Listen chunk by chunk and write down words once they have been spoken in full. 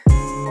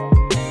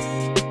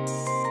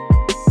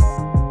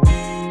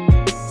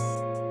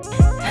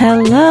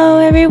Hello,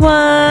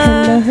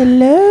 everyone.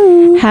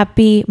 Hello.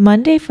 Happy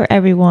Monday for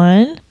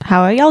everyone.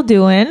 How are y'all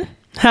doing?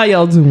 How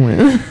y'all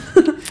doing?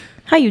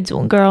 How you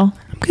doing, girl?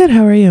 I'm good.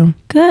 How are you?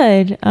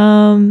 Good.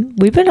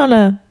 We've been on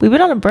a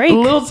break. A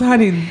little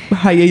tiny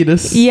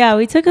hiatus. Yeah,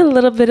 we took a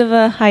little bit of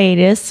a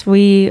hiatus.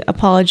 We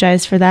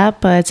apologize for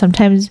that, but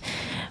sometimes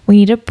we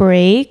need a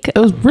break. It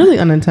was really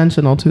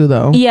unintentional too,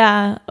 though.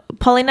 Yeah,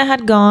 Paulina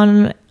had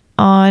gone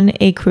on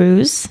a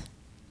cruise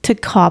to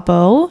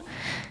Cabo.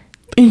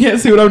 You can't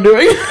see what I'm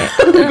doing.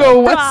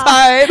 Go west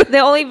side.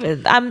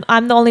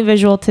 I'm the only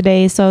visual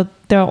today, so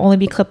there'll only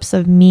be clips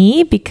of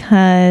me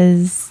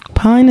because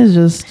Pine is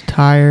just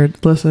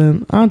tired.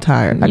 Listen, I'm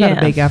tired. I gotta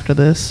bake after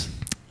this.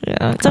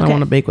 Yeah, it's I okay. don't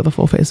want to bake with a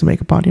full face of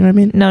makeup on. You know what I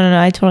mean? No,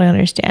 I totally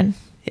understand.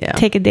 Yeah.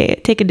 Take a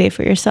day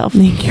for yourself.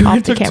 Thank you. Off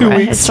It the took camera.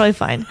 2 weeks. It's totally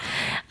fine.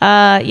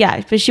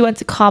 Yeah, but she went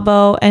to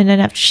Cabo, and then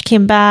after she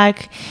came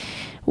back,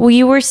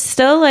 we were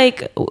still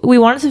like, we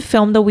wanted to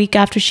film the week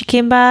after she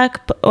came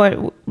back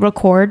or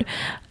record,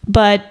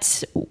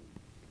 but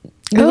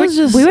we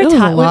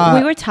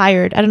were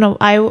tired. I don't know.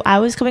 I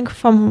was coming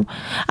home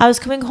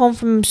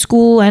from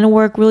school and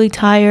work really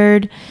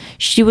tired.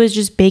 She was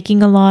just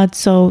baking a lot,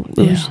 so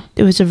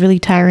it was a really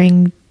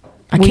tiring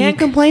I can't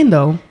complain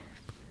though,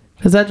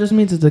 because that just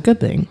means it's a good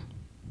thing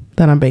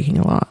that I'm baking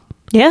a lot.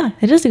 Yeah,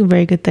 it is a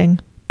very good thing.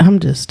 I'm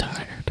just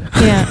tired.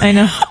 Yeah, I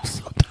know. I'm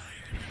so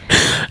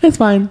tired. It's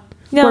fine.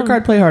 No. Work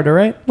hard, play harder,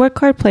 right? Work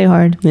hard, play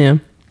hard. Yeah.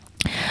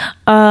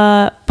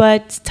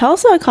 But tell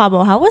us about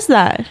Cabo. How was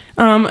that? If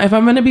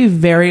I'm gonna be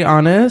very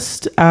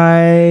honest,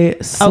 I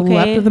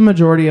slept the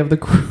majority of the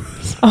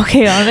cruise.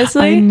 Okay,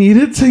 honestly, I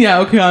needed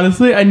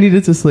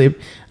to sleep.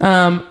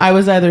 I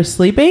was either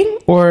sleeping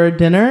or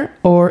dinner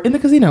or in the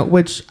casino,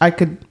 which I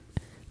could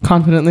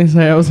confidently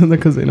say I was in the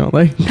casino.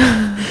 Like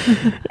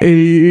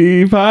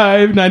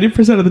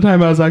 90% of the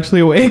time I was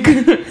actually awake,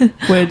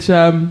 which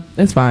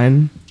it's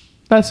fine.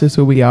 That's just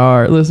who we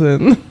are.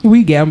 Listen,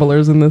 we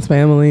gamblers in this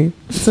family.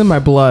 It's in my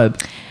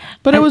blood.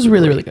 But it was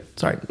really, really good.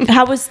 Sorry.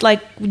 How was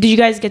did you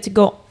guys get to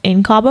go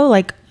in Cabo?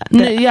 We're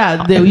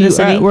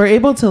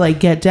able to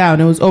get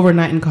down. It was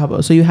overnight in Cabo.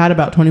 So you had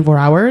about 24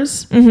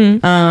 hours.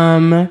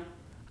 Mm-hmm.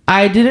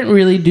 I didn't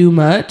really do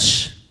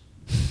much.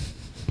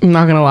 I'm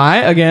not going to lie.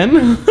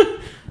 Again,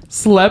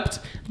 slept.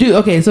 Dude,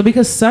 okay. So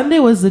because Sunday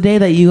was the day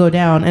that you go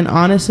down. And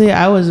honestly,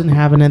 I wasn't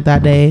having it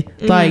that day.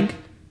 Mm-hmm.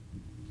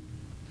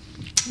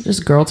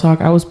 Just girl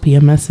talk. I was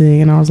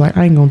PMSing and I was like,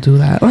 I ain't gonna do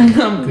that.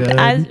 I'm good.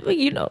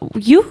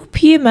 You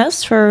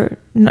PMS for.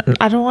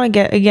 I don't want to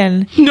get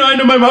again. No, I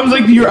know my mom's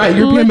like, you're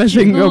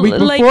PMSing a week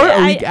before,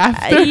 a week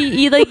after. I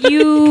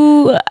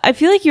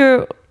feel like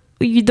you're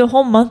the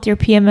whole month you're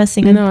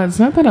PMSing. No, it's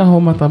not that a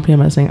whole month I'm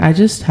PMSing. I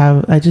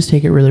just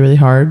take it really, really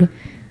hard,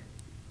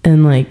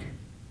 and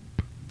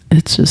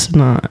it's just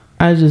not.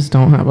 I just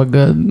don't have a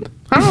good.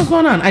 I don't know what's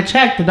going on. I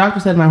checked. The doctor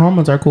said my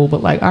hormones are cool,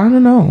 but I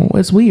don't know.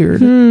 It's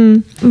weird.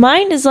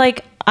 Mine is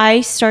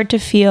I start to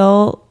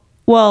feel,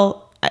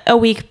 a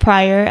week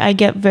prior, I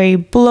get very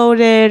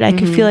bloated. I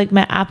can feel like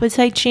my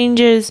appetite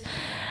changes.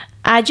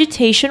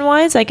 Agitation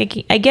wise, I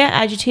get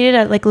agitated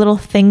at little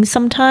things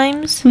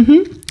sometimes.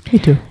 Me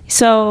too.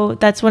 So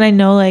that's when I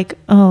know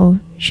oh,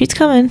 she's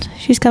coming.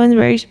 She's coming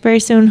very, very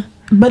soon.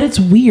 But it's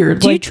weird.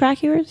 Do you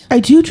track yours?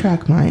 I do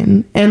track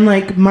mine. And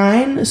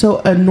mine, so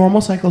a normal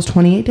cycle is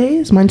 28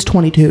 days. Mine's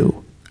 22.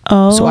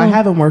 Oh. So I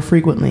have it more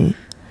frequently.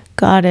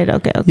 Got it.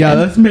 Okay. Yeah,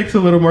 that makes a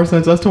little more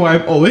sense as to why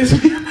I'm always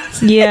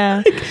PMSing.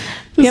 Yeah.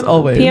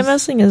 Always.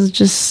 PMSing is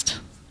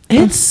just...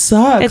 It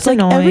sucks. It's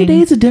annoying. Every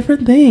day it's a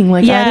different thing.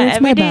 Either it's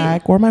my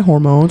back or my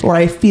hormones, or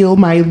I feel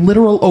my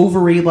literal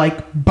ovary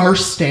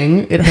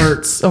bursting. It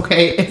hurts.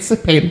 Okay? It's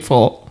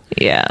painful.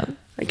 Yeah.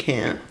 I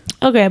can't.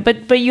 Okay,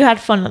 but you had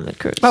fun on the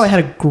cruise. Oh,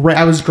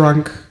 I was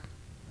drunk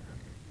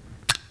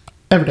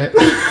every day.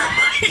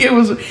 It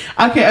was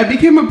okay. I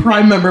became a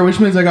Prime member, which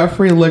means I got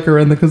free liquor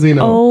in the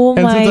casino. Oh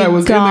my gosh. And since I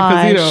was in the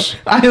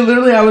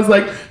casino, I was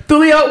like,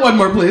 Thulia out one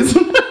more, please.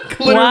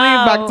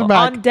 Back to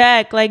back. On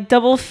deck,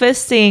 double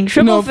fisting,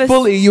 triple fisting.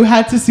 Fully. You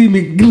had to see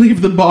me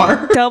leave the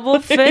bar. Double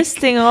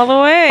fisting all the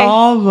way.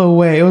 All the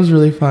way. It was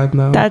really fun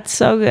though. That's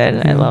so good.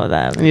 Yeah. I love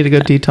that. I need a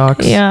good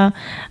detox. Yeah.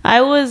 I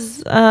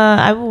was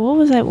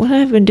what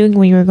have I been doing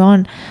when you were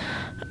gone?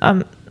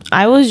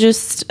 I was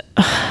just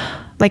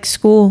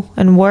school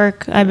and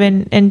work. I've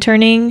been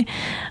interning.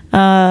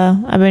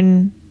 I've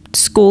been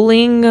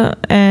schooling,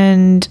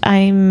 and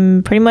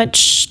I'm pretty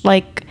much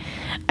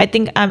I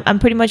think I'm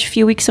pretty much a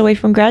few weeks away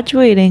from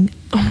graduating.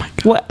 Oh my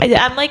god!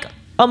 I'm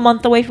a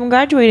month away from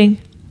graduating.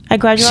 I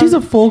graduated. She's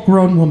a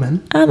full-grown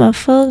woman. I'm a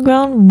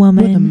full-grown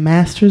woman with a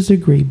master's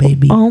degree,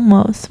 baby.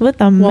 Almost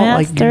with a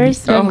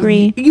master's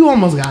degree. You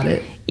almost got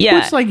it.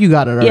 Yeah, which you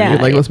got it already. Yeah.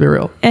 Let's be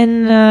real.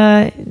 And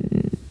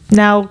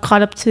now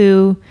caught up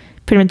to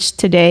pretty much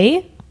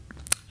today.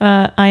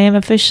 I am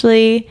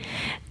officially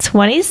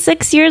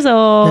 26 years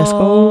old. Let's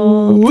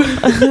go.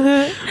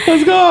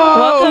 Let's go.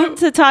 Welcome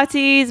to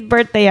Tati's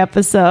birthday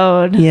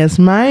episode. Yes,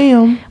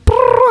 ma'am.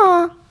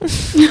 I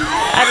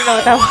don't know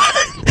what that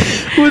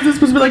was. Was this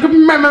supposed to be like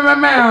meow, meow,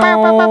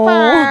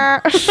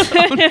 meow?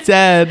 I'm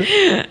dead.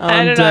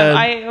 I don't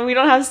know. We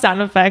don't have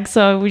sound effects,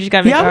 so we just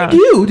gotta make our own. We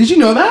do. Did you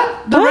know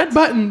that? The red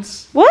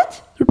buttons.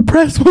 What?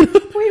 Press one.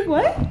 Wait,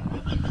 what?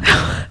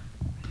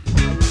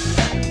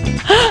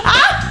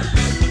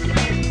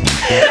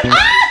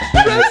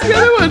 Press the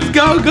other ones.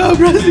 Go.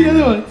 Press the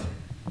other ones.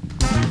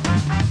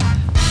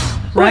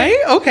 Right?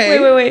 Okay.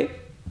 Wait.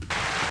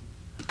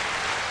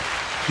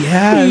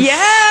 Yes.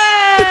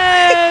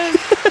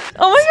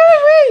 Oh my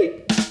god, wait.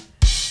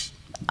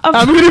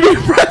 I'm going to be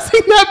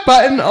pressing that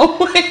button. Oh,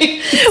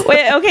 wait.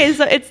 Wait, okay,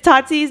 so it's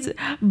Tati's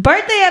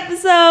birthday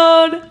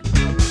episode.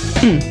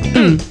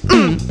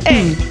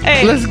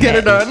 Hey, let's get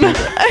it done.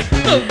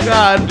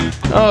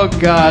 Oh,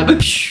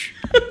 God.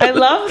 I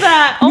love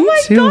that. Oh Me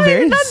my too, god, very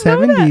I did not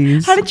 70s. know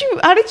that.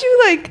 How did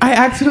you like? I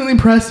accidentally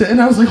pressed it and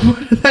I was like,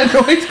 where did that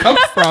noise come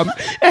from?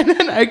 And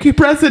then I could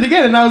press it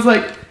again and I was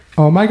like,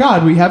 oh my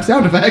god, we have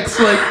sound effects.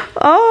 Like,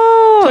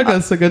 took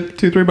us a good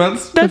 2-3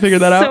 months to figure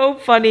that out. So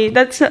funny.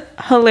 That's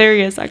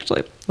hilarious,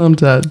 actually. I'm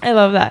dead. I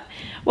love that.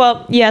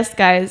 Well, yes,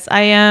 guys,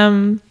 I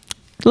am,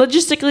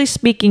 logistically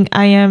speaking,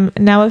 I am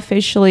now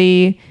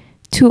officially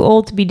too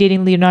old to be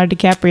dating Leonardo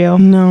DiCaprio.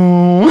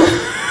 No.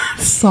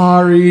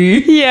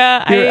 Sorry.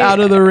 Yeah. You're out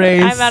of the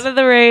race. I'm out of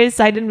the race.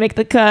 I didn't make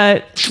the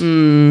cut.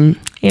 You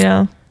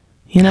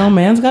know,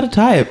 man's got a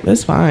type.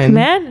 It's fine.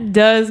 Man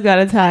does got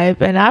a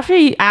type. And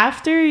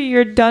after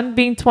you're done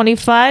being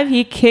 25,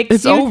 he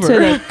kicks you to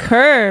the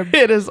curb.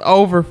 It is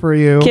over for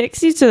you.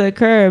 Kicks you to the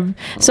curb.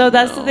 So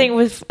that's the thing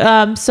with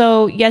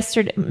so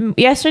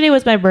yesterday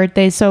was my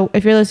birthday. So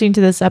if you're listening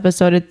to this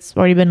episode, it's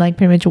already been like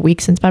pretty much a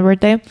week since my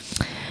birthday.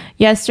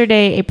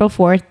 Yesterday, April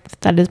 4th,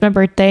 that is my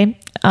birthday.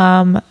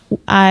 I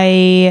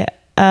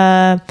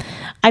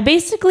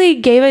basically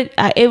gave it.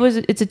 It was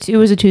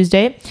a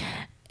Tuesday,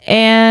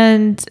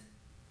 and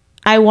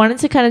I wanted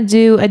to kind of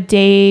do a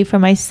day for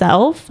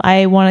myself.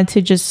 I wanted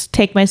to just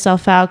take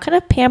myself out, kind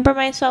of pamper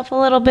myself a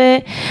little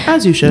bit.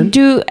 As you should.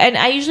 And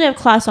I usually have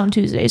class on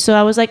Tuesday, so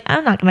I was like,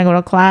 I'm not gonna go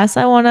to class.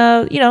 I want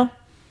to,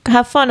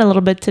 have fun a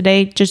little bit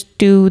today. Just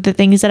do the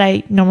things that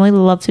I normally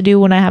love to do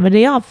when I have a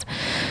day off.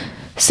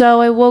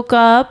 So I woke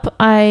up,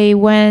 I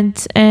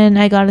went and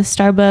I got a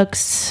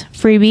Starbucks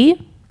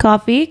freebie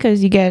coffee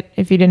because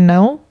if you didn't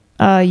know,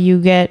 you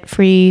get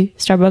free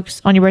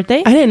Starbucks on your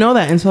birthday. I didn't know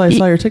that until I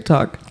saw your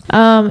TikTok.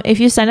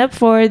 If you sign up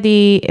for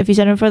the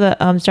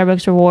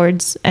Starbucks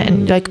rewards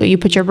and like you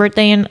put your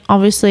birthday in,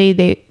 obviously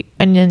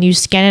and then you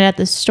scan it at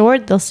the store,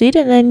 they'll see it,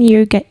 and then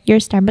you get your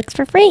Starbucks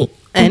for free.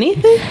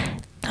 Anything?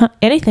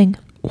 Anything.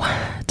 What?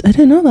 I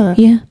didn't know that.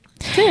 Yeah.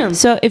 Damn.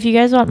 So if you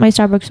guys want my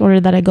Starbucks order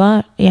that I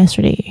got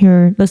yesterday,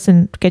 here,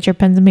 listen, get your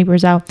pens and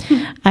papers out.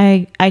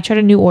 I tried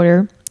a new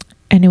order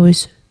and it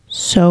was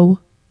so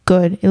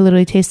good. It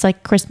literally tastes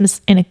like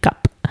Christmas in a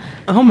cup.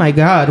 Oh my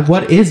god,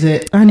 what is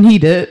it? I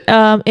need it.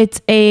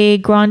 It's a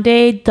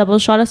grande double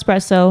shot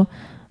espresso.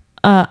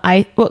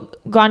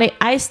 Grande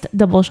iced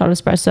double shot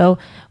espresso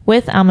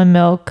with almond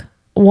milk,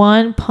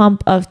 1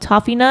 pump of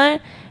toffee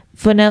nut,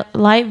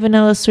 light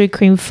vanilla sweet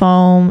cream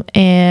foam,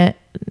 and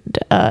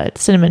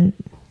cinnamon.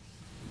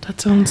 That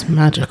sounds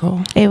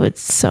magical. It was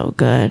so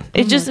good.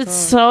 It's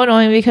so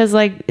annoying because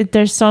like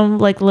there's some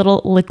like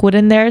little liquid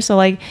in there, so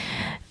like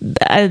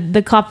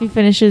the coffee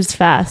finishes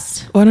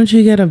fast. Why don't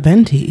you get a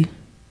venti?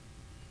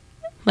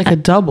 Like a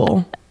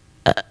double?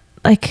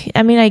 I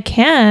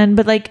can,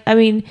 but I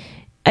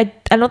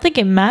don't think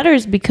it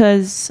matters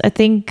because I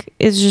think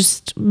it's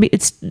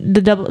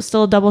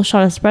still a double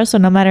shot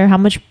espresso no matter how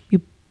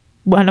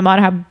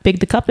big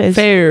the cup is.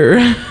 Fair.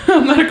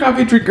 I'm not a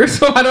coffee drinker,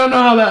 so I don't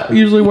know how that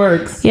usually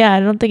works. Yeah,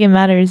 I don't think it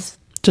matters.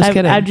 Just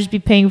kidding. I'd just be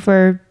paying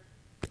for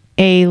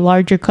a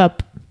larger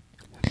cup.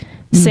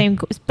 Same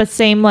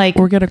like.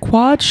 Or get a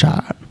quad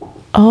shot.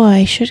 Oh,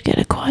 I should get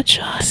a quad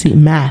shot. See,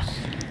 math.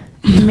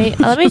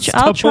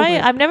 I'll try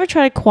it. I've never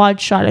tried a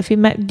quad shot.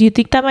 Do you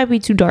think that might be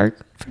too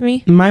dark for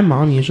me? My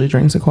mom usually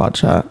drinks a quad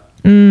shot.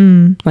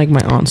 Like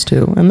my aunts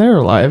too, and they're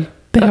alive.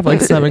 They have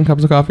like 7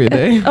 cups of coffee a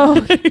day.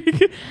 Oh,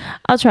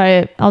 I'll try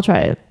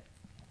it.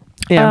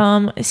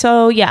 Yeah.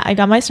 So yeah, I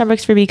got my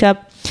Starbucks freebie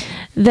cup.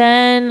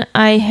 Then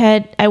I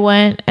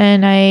went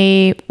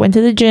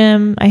to the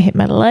gym. I hit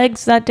my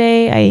legs that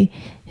day. I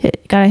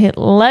gotta hit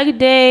leg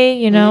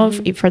day,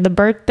 for the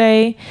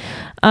birthday.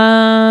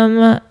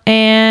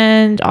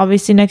 And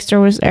obviously next door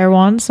was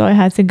Erewhon, so I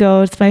had to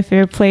go. It's my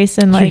favorite place,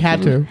 and like she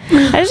had to.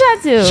 I just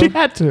had to. She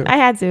had to. I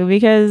had to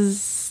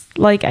because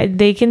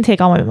they can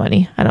take all my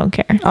money. I don't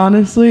care.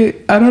 Honestly,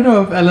 I don't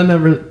know if Ellen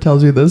ever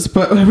tells you this,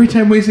 but every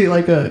time we see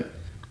like a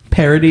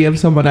parody of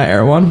someone at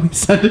Erewhon, we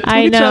send it to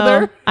each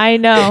other. I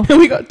know. And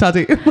we got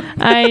Tati.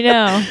 I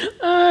know.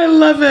 I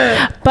love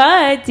it.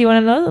 But do you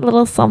want to know a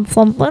little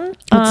something?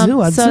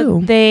 Let's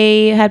do.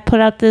 They had put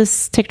out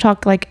this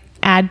TikTok like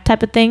ad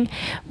type of thing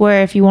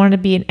where if you wanted to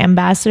be an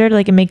ambassador,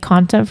 like and make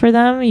content for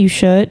them, you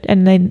should.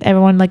 And then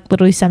everyone like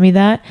literally sent me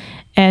that.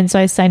 And so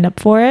I signed up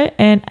for it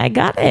and I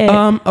got it.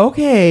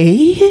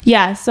 Okay.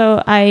 Yeah,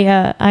 so I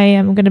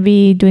am going to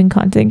be doing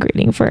content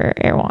creating for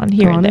Erewhon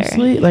here and there.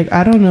 Honestly, like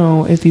I don't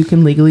know if you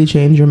can legally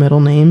change your middle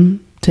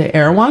name to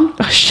Erwan.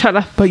 Oh, shut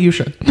up. But you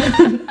should.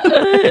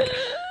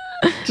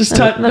 Just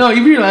no,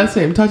 even your last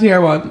name, Tati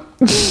Erwan.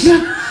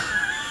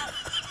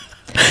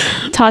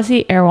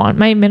 Tati Erwan.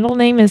 My middle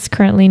name is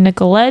currently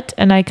Nicolette,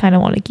 and I kind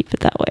of want to keep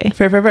it that way.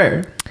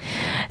 Fair.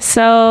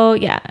 So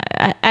yeah,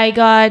 I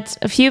got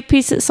a few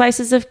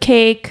slices of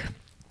cake.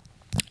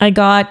 I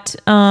got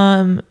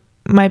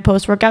my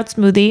post-workout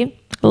smoothie.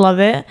 Love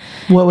it.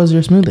 What was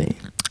your smoothie?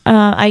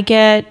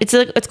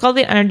 It's called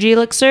the energy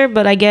elixir,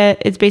 but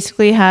it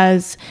basically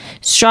has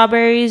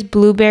strawberries,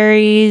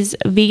 blueberries,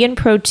 vegan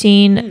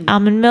protein,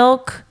 almond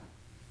milk,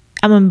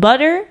 almond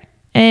butter,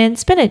 and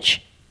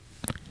spinach.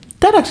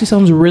 That actually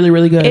sounds really,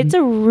 really good. It's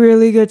a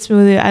really good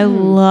smoothie. I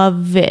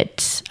love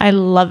it. I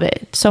love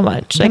it so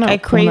much. Like I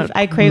crave that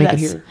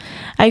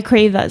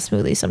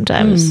smoothie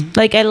sometimes.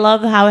 Like I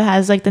love how it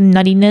has like the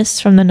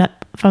nuttiness from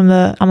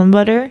the almond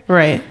butter,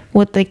 right?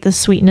 With like the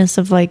sweetness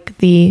of like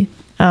the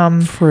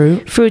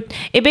fruit.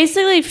 It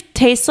basically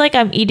tastes like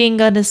I'm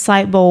eating an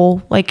acai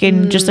bowl, like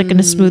in just like in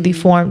a smoothie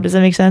form. Does that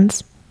make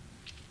sense?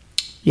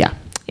 Yeah,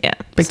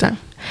 big time.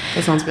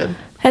 That sounds good.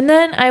 And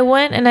then I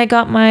went and I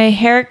got my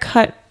hair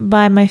cut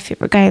by my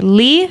favorite guy,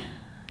 Lee.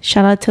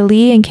 Shout out to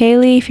Lee and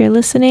Kaylee if you're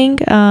listening.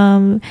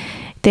 I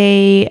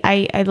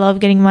love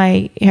getting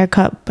my hair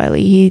cut by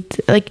Lee.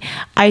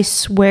 I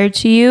swear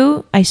to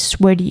you,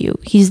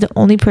 he's the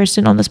only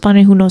person on this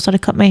planet who knows how to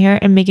cut my hair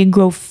and make it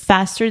grow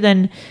faster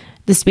than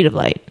the speed of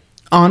light.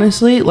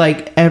 Honestly,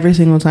 like every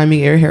single time you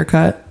get your hair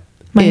cut,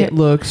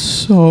 looks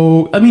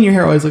so... I mean, your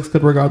hair always looks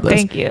good regardless.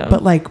 Thank you.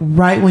 But like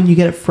right when you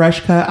get it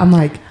fresh cut, I'm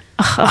like...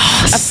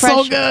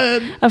 so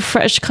good. A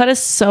fresh cut is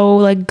so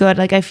like good.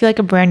 Like I feel like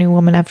a brand new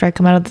woman after I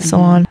come out of the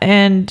salon.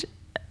 And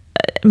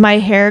my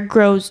hair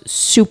grows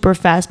super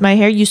fast. My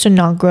hair used to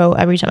not grow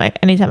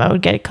anytime I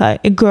would get it cut.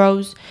 It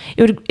grows.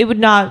 It would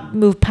not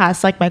move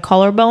past like my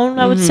collarbone,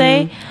 I would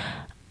say.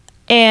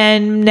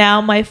 And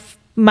now my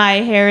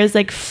hair is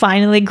like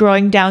finally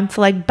growing down to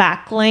like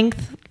back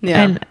length.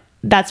 Yeah. And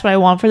that's what I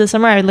want for the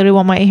summer. I literally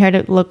want my hair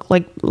to look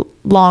like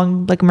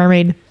long, like a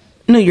mermaid.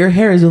 No, your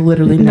hair is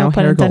literally no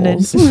hair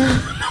goals.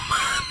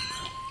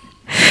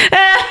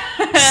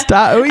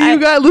 Stop. You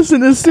gotta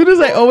listen. As soon as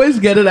I always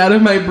get it out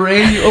of my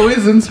brain, you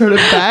always insert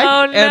it back.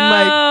 Oh, no.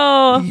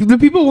 And like, the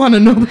people want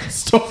to know the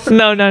story.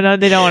 No,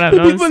 they don't want to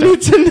know the story. People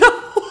need to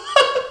know.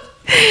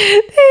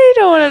 They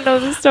don't want to know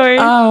the story.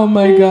 Oh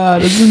my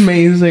God. It's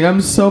amazing.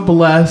 I'm so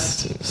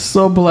blessed.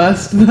 So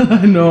blessed that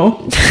I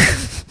know.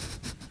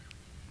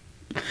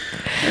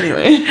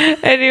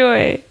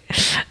 Anyway,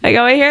 I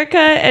got my hair cut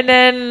and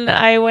then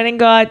I went and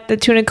got the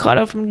tuna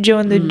cotta from Joe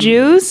and the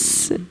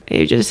Juice.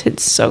 It just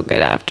hits so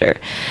good after.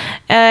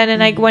 And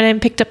then I went and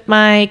picked up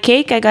my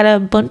cake. I got a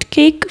bundt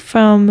cake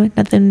from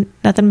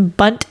Nothing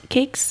Bundt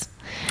Cakes.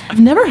 I've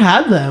never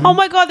had them. Oh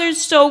my God, they're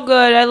so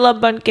good. I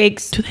love bundt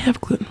cakes. Do they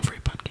have gluten-free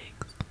bundt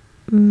cakes?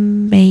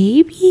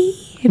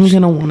 Maybe. I'm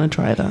gonna want to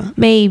try that.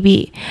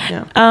 Maybe.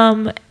 Yeah.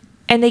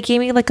 And they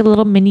gave me like a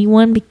little mini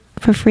one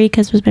for free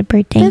because it was my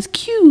birthday. That's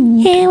cute.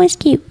 Yeah, it was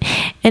cute.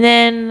 And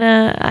then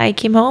I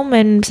came home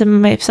and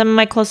some of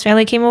my close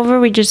family came over.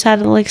 We just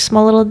had a like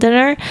small little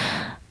dinner,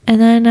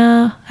 and then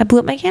I blew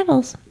up my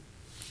candles.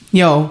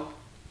 Yo,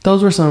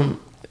 those were some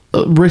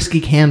risky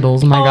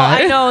candles. My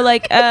God. I know.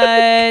 Like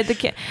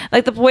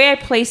the way I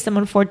placed them,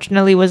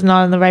 unfortunately, was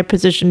not in the right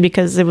position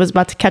because it was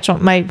about to catch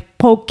on. My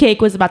poke cake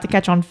was about to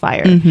catch on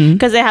fire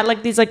because they had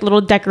like these like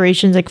little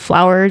decorations, like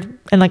flowered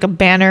and like a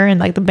banner,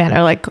 and like the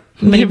banner like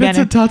mini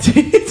banner. It's a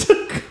Tati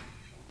to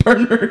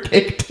burn her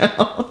cake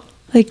down.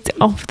 Like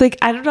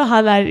I don't know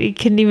how that it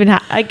can even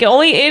it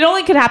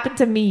only could happen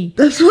to me.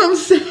 That's what I'm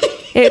saying.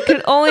 It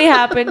could only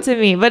happen to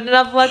me, but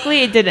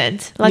luckily it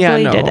didn't. It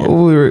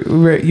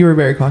didn't. You were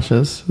very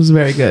cautious. It was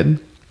very good.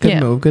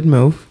 Good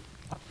move.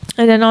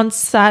 And then on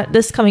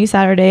this coming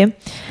Saturday,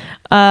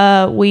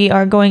 we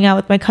are going out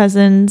with my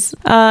cousins.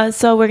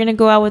 So we're gonna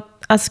go out with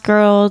us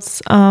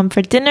girls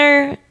for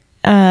dinner.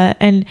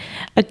 And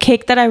a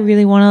cake that I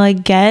really want to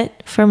like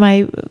get for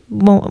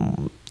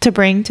to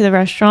bring to the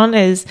restaurant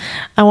is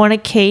I want a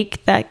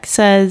cake that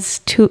says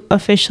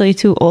officially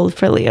too old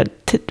for Leo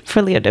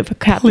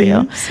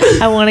DiCaprio.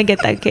 Please. I want to get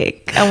that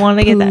cake. I want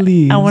to get that.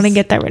 I want to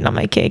get that written on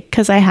my cake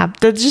because I have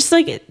to. Just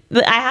like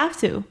I have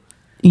to.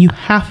 You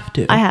have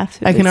to. I have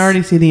to. I can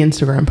already see the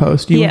Instagram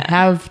post. You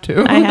have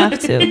to. I have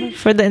to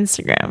for the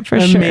Instagram for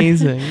sure.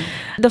 Amazing.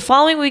 The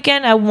following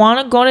weekend, I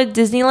want to go to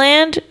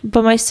Disneyland,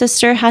 but my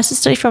sister has to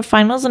study for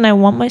finals, and I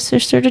want my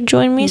sister to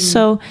join me.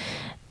 So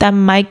that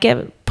might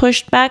get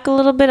pushed back a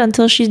little bit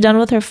until she's done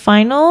with her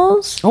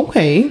finals.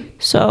 Okay.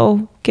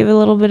 So give it a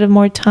little bit of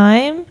more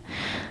time.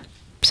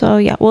 So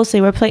yeah, we'll see.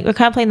 We're kind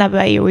of playing that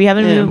by ear. We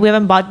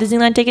haven't bought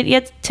Disneyland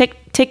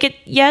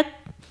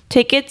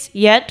tickets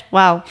yet.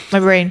 Wow, my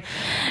brain.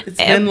 It's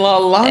been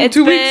long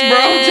 2 weeks, bro.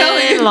 I'm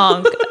telling you.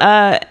 Long.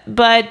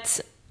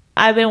 But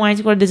I've been wanting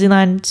to go to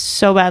Disneyland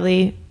so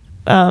badly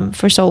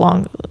for so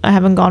long. I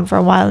haven't gone for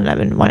a while, and I've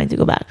been wanting to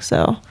go back.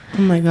 So.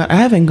 Oh my god, I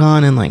haven't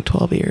gone in like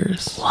 12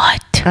 years.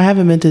 What? I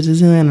haven't been to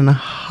Disneyland in a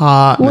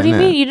hot minute. What do you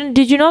mean? You didn't?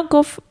 Did you not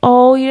go?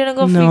 You didn't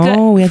go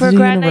for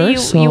grad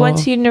night. You went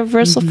to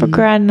Universal for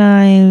grad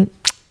night.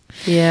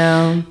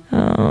 Yeah.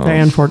 Oh. Very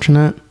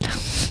unfortunate.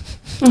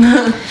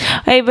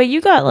 Hey, but you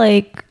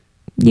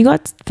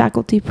got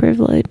faculty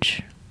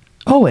privilege.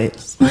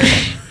 Always.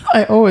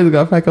 I always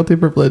got faculty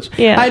privilege.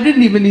 Yeah. I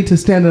didn't even need to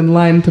stand in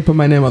line to put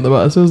my name on the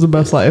bus. It was the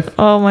best life.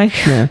 Oh my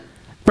god. Yeah.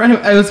 But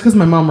anyway, it was because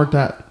my mom worked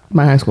at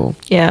my high school.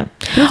 Yeah.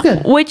 It was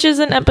good. Which is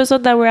an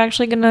episode that we're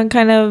actually gonna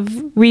kind of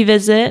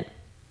revisit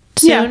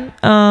soon.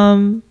 Yeah.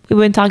 We've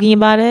been talking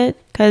about it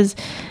because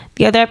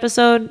the other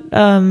episode,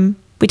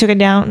 we took it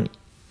down,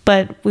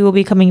 but we will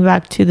be coming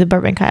back to the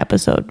Burbank High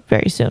episode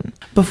very soon.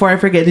 Before I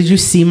forget, did you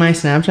see my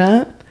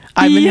Snapchat?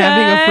 I've been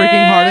having a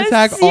freaking heart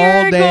attack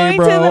all day,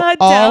 bro.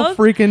 All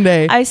freaking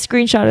day. I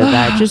screenshotted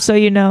that just so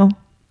you know.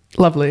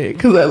 Lovely,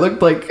 because I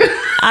looked like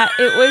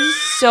it was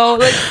so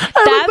like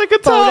that like a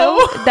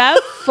toe.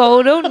 That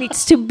photo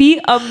needs to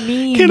be a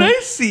meme. Can I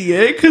see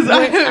it? Because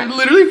I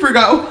literally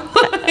forgot.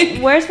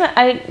 Where's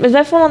is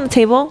that phone on the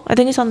table? I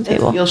think it's on the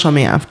table. You'll show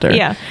me after.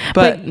 Yeah,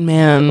 but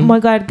man, oh my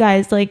god,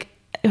 guys, like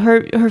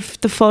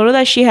the photo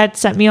that she had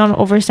sent me on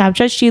over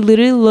Snapchat, she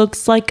literally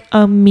looks like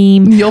a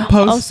meme. You'll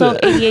post also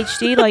it.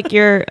 ADHD, like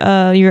your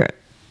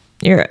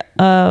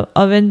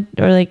oven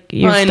or like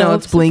your I know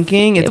it's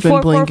blinking. It's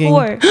been blinking.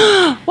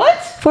 444. What?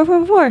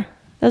 444.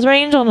 Those are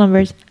angel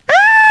numbers.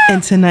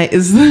 And tonight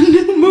is the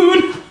new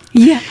moon.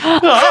 Yeah.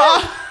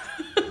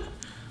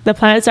 The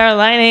planets are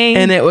aligning.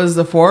 And it was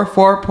the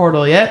 4-4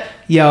 portal yet.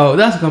 Yo,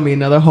 that's gonna be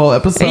another whole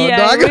episode,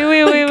 dog. We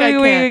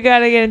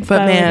gotta get into that.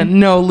 But man,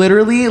 no,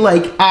 literally,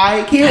 like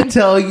I can't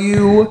tell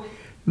you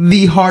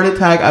the heart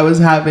attack I was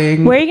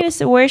having. Where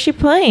is she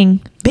playing?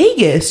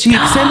 Vegas. She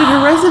extended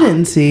her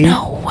residency.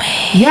 No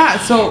way. Yeah,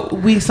 so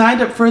we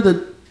signed up for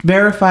the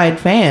verified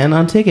fan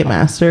on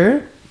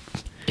Ticketmaster.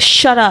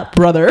 Shut up,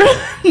 brother.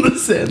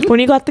 Listen. When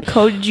you got the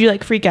code, did you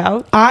like freak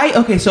out?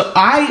 So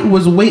I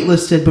was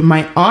waitlisted, but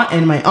my aunt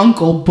and my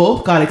uncle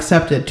both got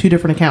accepted, 2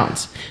 different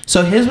accounts.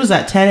 So his was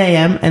at 10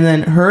 a.m. and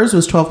then hers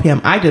was 12 p.m.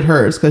 I did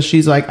hers because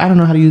she's like, I don't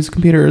know how to use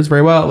computers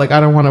very well. Like, I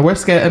don't want to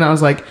risk it. And I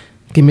was like,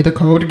 give me the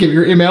code, give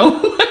your email.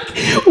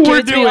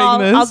 We're doing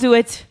this. I'll do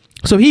it.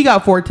 So he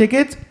got 4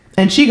 tickets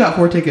and she got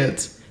 4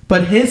 tickets,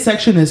 but his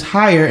section is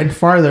higher and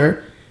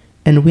farther.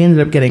 And we ended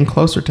up getting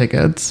closer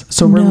tickets.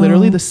 So we're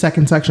literally the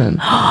second section.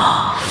 Oh,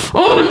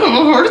 I have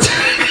a heart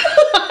attack.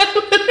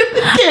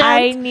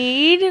 I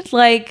need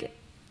like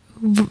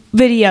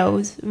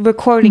videos,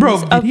 recordings. Bro,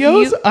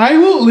 videos? I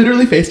will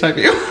literally FaceTime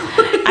you.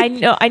 I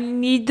know. I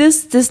need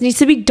this. This needs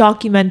to be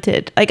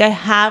documented. Like I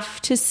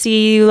have to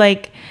see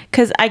like,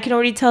 because I can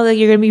already tell that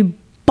you're going to be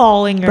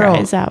bawling your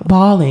eyes out.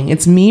 Bawling.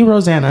 It's me,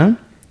 Rosanna,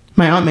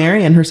 my Aunt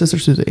Mary, and her sister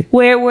Susie.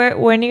 When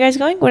are you guys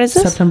going? What is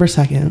this? September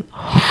 2nd.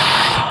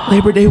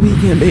 Labor Day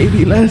weekend,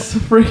 baby. Let's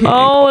freaking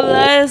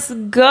let's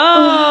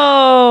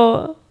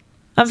go.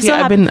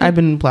 I've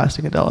been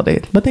blasting Adele all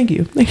day, but thank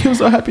you. I'm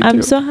so happy.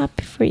 I'm so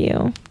happy for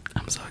you.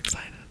 I'm so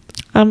excited.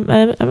 I'm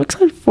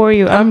excited for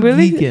you. I'm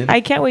really vegan. I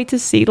can't wait to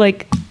see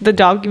like the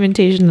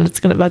documentation that's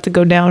about to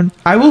go down.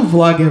 I will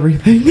vlog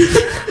everything.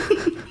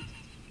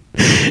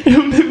 It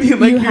would be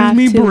like here's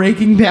me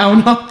breaking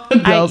down on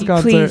Adele's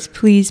concert.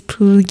 Please.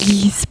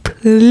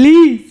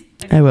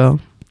 I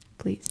will.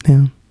 Please.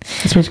 Yeah.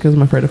 Especially because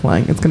I'm afraid of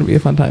flying. It's going to be a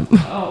fun time.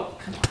 Oh,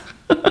 come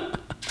on.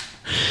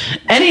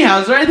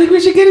 Anyhow, so I think we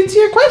should get into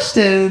your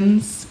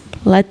questions.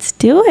 Let's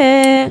do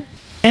it.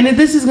 And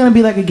this is going to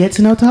be like a get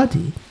to know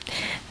Tati.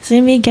 It's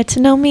going to be get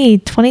to know me.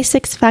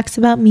 26 facts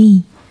about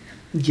me.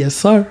 Yes,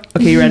 sir.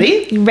 Okay, you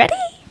ready? You ready?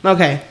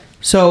 Okay.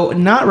 So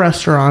not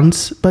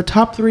restaurants, but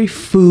top 3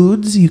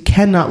 foods you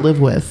cannot live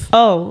with.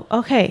 Oh,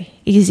 okay.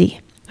 Easy.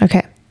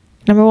 Okay.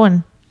 Number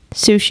 1,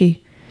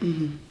 sushi.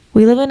 Mm-hmm.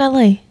 We live in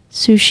LA.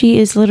 Sushi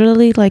is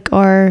literally like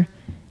our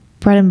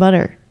bread and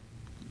butter.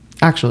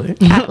 Actually.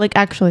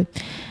 Actually.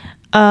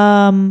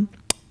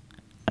 Another.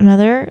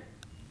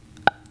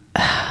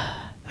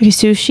 Okay,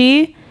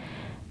 sushi.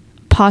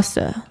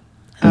 Pasta.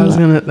 I was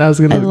gonna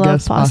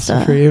guess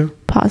pasta for you.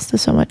 Pasta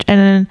so much. And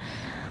then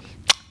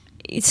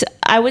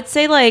I would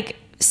say like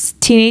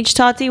teenage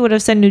Tati would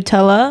have said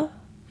Nutella.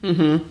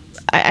 Mm-hmm.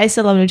 I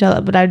still love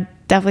Nutella, but I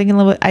definitely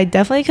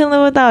can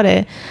live without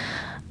it.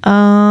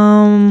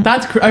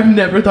 I've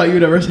never thought you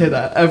would ever say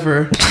that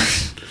ever.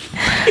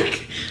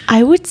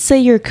 I would say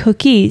your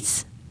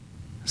cookies.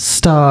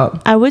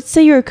 Stop. I would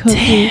say your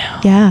cookies.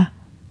 Damn. Yeah.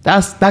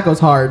 That goes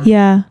hard.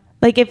 Yeah.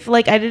 Like if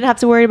like I didn't have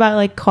to worry about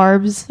like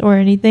carbs or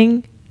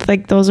anything,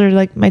 like those are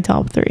like my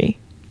top 3.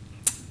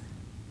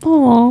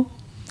 Oh,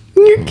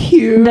 you're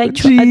cute. Like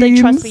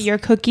trust me, your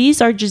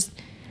cookies are just.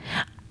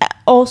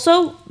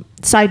 Also,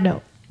 side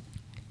note,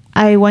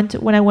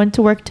 when I went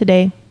to work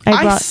today.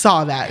 I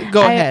saw that.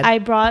 Go ahead. I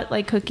brought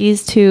like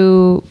cookies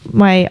to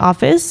my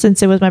office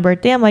since it was my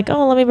birthday. I'm like,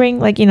 oh, let me bring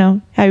like,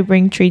 how you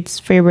bring treats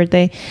for your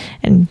birthday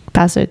and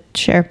pass it,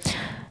 share.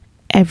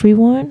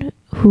 Everyone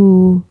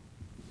who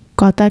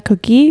got that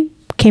cookie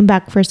came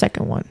back for a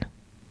second one.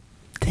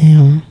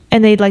 Damn.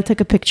 And they like took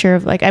a picture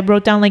of like, I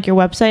wrote down like your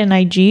website and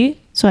IG.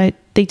 So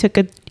they took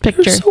a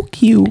picture. You're so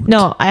cute.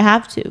 No, I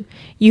have to.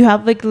 You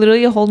have like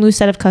literally a whole new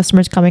set of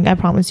customers coming. I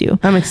promise you.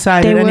 I'm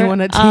excited. Anyone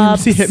at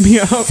TMC hit me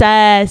up.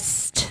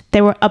 Obsessed.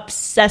 They were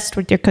obsessed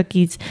with your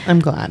cookies. I'm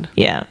glad.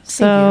 Yeah.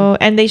 So,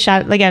 and they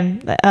shot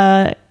again,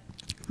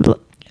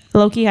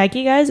 low-key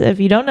hikey guys. If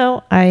you don't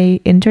know,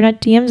 I intern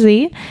at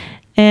TMZ.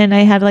 And I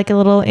had like a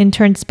little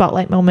intern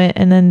spotlight moment.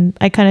 And then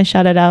I kind of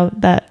shouted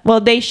out that,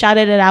 well, they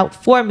shouted it out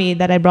for me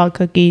that I brought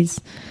cookies.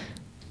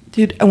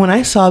 Dude, when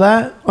I saw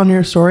that on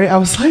your story, I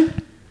was like,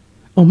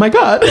 oh my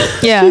God.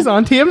 Yeah. She's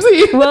on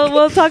TMZ.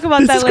 We'll talk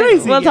about that later.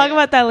 Crazy. We'll talk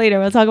about that later.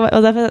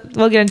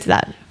 We'll get into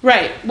that.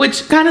 Right.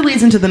 Which kind of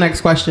leads into the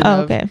next question.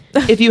 Okay.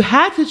 If you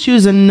had to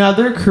choose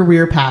another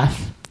career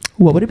path,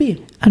 what would it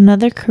be?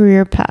 Another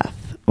career path.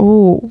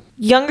 Oh,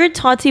 younger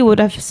Tati would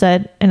have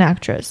said an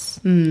actress.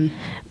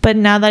 But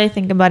now that I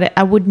think about it,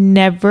 I would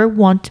never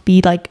want to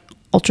be like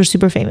ultra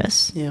super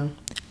famous. Yeah.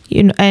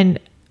 You know, and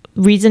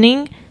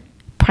reasoning,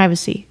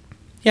 privacy.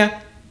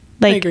 Yeah.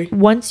 Like I agree.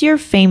 once you're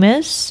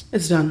famous,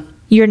 It's done.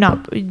 You're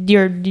not,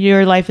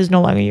 your life is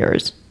no longer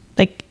yours.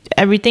 Like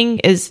everything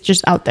is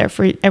just out there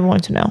for everyone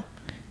to know.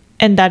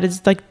 And that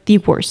is like the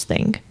worst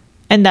thing.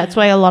 And that's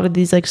why a lot of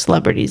these like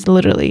celebrities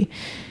literally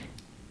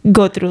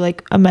go through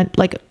like a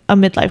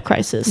midlife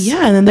crisis.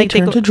 Yeah, and then they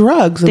turn to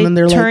drugs, and then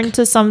they're turn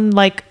to some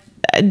like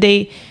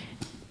they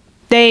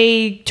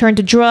turn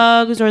to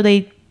drugs, or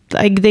they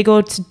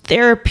go to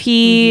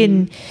therapy,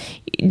 and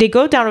they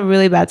go down a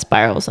really bad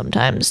spiral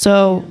sometimes.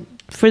 So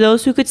for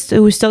those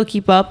who still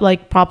keep up,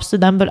 like props to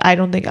them, but I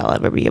don't think I'll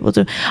ever be able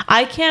to.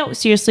 I can't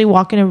seriously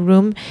walk in a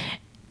room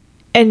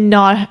and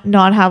not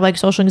have like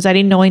social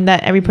anxiety, knowing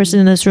that every person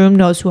in this room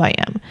knows who I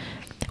am.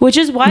 Which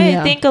is why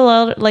I think a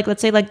lot, like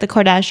let's say like the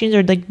Kardashians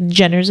or like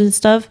Jenners and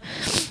stuff.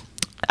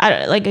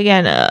 I like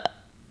again,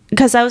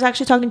 because I was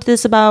actually talking to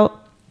this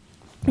about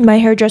my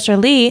hairdresser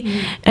Lee,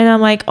 and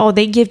I'm like, oh,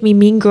 they give me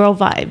mean girl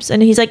vibes,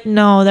 and he's like,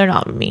 no, they're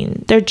not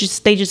mean. They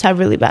just have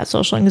really bad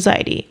social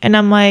anxiety, and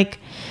I'm like,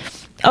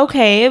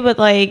 okay, but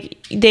like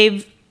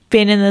they've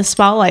been in the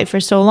spotlight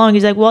for so long.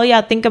 He's like, well, yeah,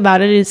 think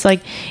about it. It's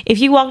like if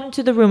you walk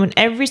into the room and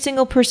every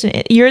single person,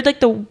 you're like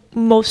the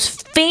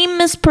most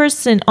famous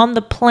person on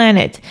the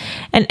planet,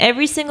 and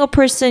every single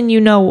person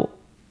you know,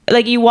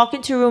 like you walk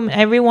into a room,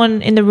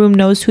 everyone in the room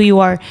knows who you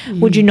are.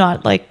 Would you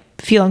not like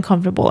feel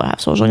uncomfortable or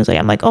have social anxiety?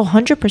 I'm like, oh,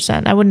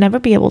 100%. I would never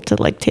be able to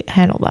like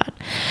handle that.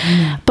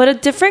 But a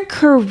different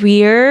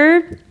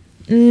career,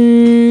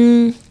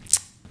 I'm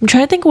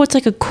trying to think of what's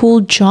like a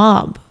cool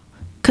job.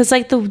 Because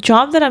like the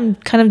job that I'm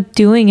kind of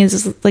doing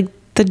is like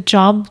the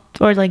job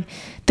or like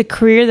the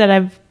career that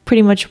I've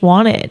pretty much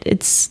wanted.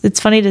 It's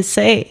funny to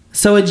say.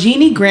 So a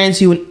genie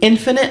grants you an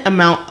infinite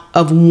amount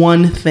of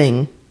one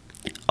thing.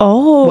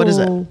 Oh. What is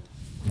it?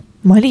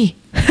 Money.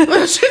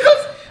 She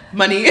goes,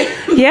 money.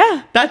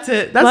 Yeah. That's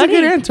it. That's money.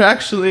 A good answer,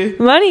 actually.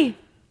 Money.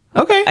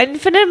 Okay. An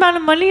infinite amount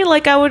of money.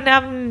 Like I wouldn't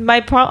have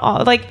my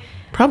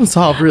problem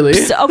solved, really.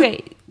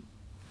 Okay.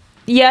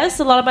 Yes,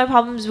 a lot of my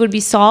problems would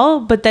be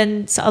solved, but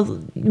then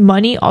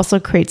money also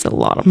creates a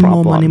lot of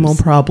problems. More money, more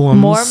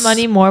problems. More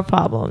money, more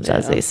problems,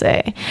 as they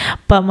say.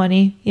 But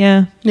money,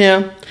 yeah.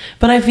 Yeah.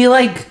 But I feel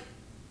like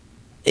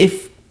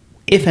if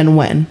and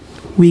when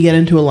we get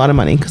into a lot of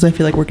money, because I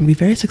feel like we're going to be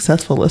very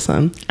successful,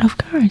 listen. Of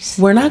course.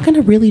 We're not going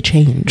to really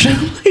change.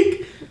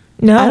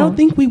 No. I don't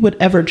think we would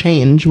ever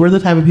change. We're the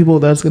type of people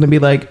that's going to be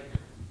like,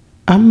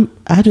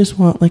 I just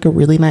want like a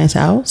really nice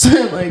house.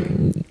 Like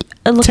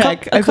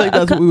tech. I feel like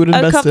that's what we would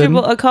invest in.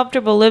 A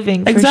comfortable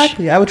living.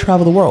 Exactly. I would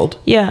travel the world.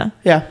 Yeah.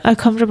 Yeah. A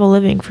comfortable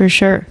living for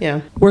sure.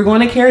 Yeah. We're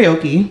going to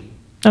karaoke.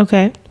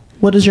 Okay.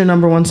 What is your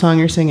number one song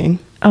you're singing?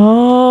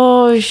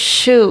 Oh,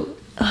 shoot.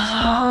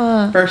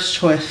 First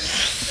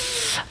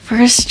choice.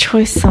 First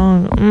choice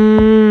song.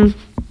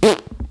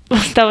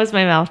 That was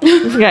my mouth.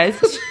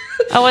 Guys.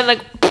 I went like...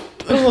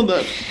 Hold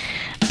on.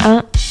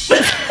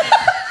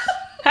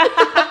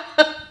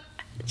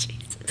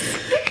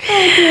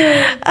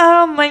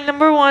 My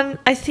number one,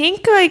 I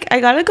think like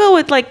I gotta go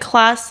with like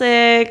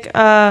classic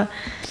I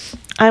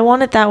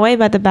Want It That Way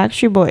by the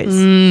Backstreet Boys.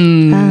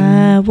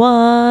 I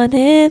want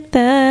it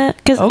that,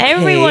 because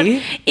everyone,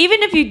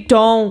 even if you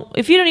don't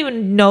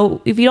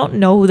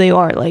know who they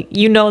are, like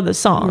you know the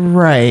song,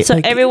 right? So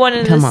like, everyone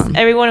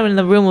in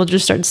the room will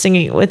just start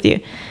singing it with you.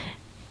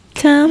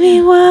 Tell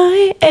me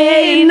why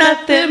ain't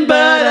nothing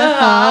but a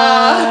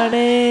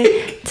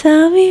heartache.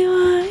 Tell me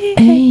why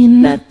ain't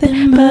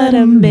nothing but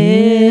a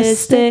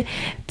mistake.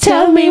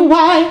 Tell me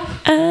why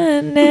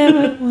I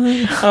never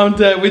want. I'm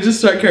dead. We just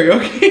start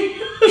karaoke.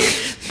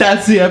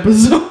 That's the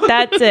episode.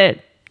 That's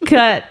it.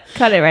 Cut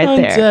it right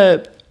I'm there.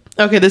 Dead.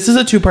 Okay, this is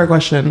a 2-part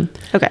question.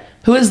 Okay.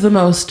 Who is the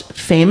most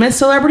famous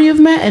celebrity you've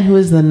met, and who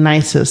is the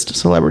nicest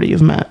celebrity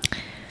you've met?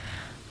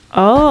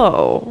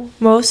 Oh,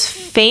 most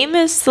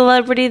famous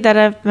celebrity that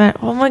I've met.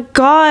 Oh my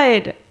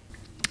God.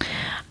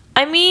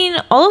 I mean,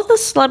 all of the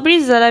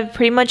celebrities that I've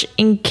pretty much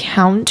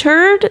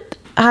encountered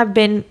have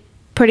been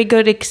pretty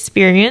good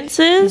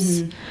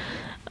experiences.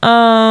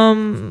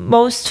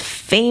 Most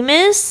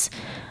famous,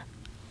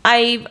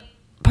 I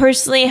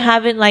personally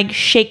haven't like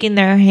shaken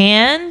their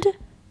hand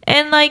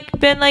and like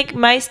been like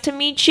nice to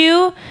meet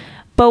you.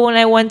 But when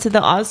I went to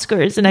the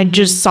Oscars and I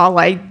just saw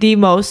like the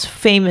most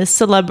famous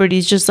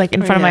celebrities just like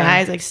in front of my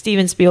eyes, like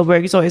Steven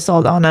Spielberg, so I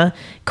saw Donna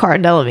Cara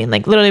Delevingne,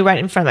 like literally right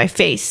in front of my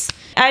face.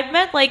 I've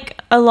met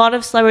like a lot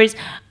of celebrities.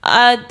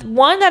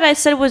 One that I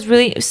said was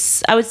really,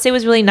 I would say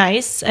was really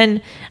nice,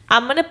 and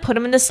I'm gonna put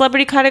him in the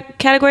celebrity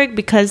category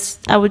because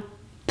I would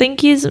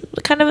think he's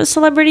kind of a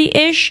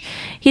celebrity-ish.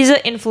 He's an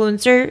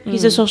influencer.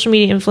 He's a social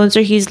media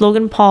influencer. He's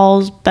Logan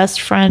Paul's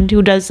best friend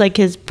who does like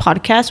his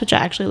podcast, which I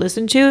actually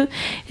listen to.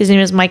 His name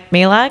is Mike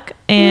Malak,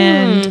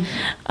 and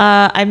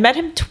I met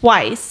him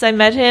twice. I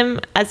met him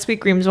at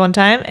Sweetgreens one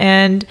time,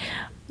 and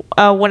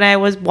when I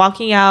was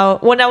walking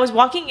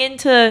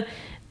into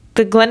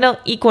the Glendale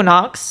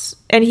Equinox,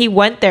 and he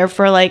went there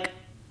for like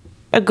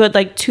a good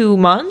like 2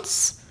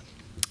 months.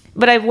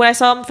 But when I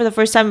saw him for the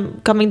first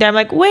time coming there, I'm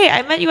like, wait,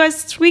 I met you at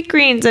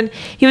Sweetgreens, and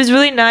he was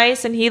really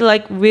nice, and he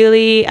like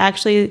really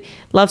actually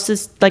loves to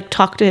like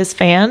talk to his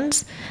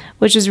fans,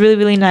 which is really,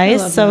 really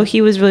nice. So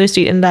he was really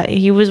sweet, and that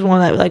he was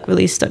one that like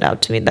really stood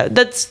out to me.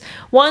 That's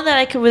one that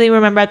I could really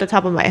remember at the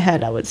top of my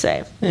head, I would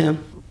say. Yeah.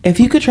 If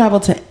you could travel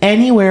to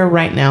anywhere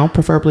right now,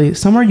 preferably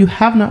somewhere you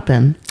have not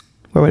been,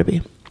 where would it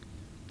be?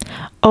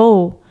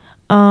 Oh,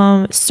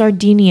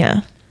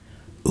 Sardinia.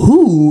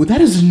 Ooh,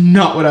 that is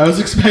not what I was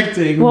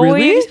expecting. What really?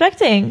 were you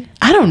expecting?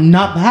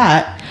 Not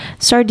that.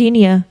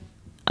 Sardinia.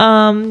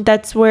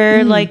 That's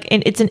where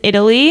it's in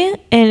Italy,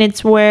 and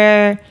it's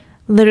where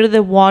literally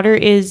the water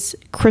is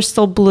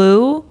crystal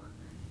blue,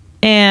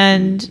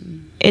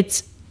 and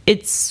it's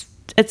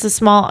a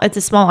small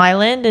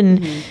island,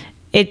 and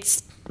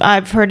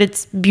I've heard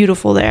it's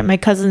beautiful there. My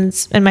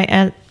cousins and my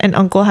aunt and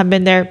uncle have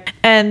been there,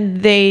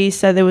 and they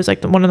said it was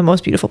like one of the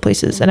most beautiful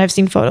places, and I've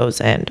seen photos,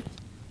 and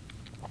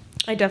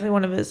I definitely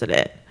want to visit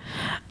it.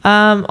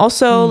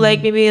 Also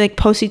like maybe like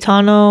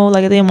Positano,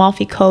 like the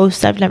Amalfi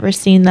Coast. I've never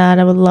seen that.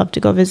 I would love to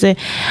go visit.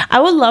 I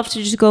would love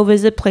to just go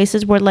visit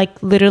places where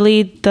like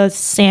literally the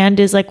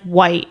sand is like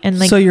white, and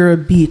like, so you're a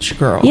beach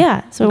girl.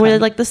 Yeah, so where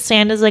like the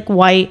sand is like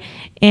white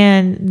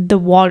and the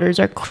waters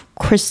are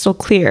crystal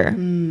clear.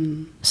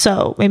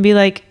 So maybe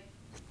like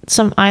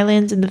some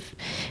islands in the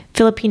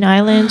Philippine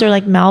Islands, or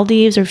like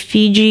Maldives or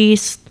Fiji,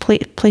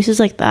 places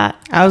like that.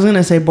 I was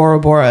gonna say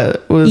Bora Bora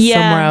was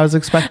somewhere I was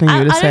expecting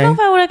you to say. I don't know if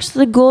I would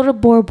actually go to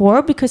Bora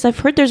Bora, because I've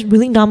heard there's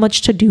really not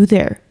much to do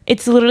there.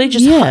 It's literally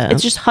just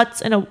it's just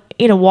huts in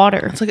a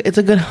water. It's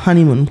a good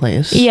honeymoon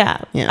place.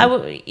 Yeah.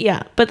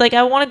 But like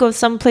I want to go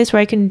someplace where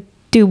I can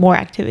do more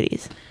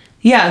activities.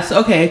 Yes,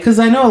 okay, because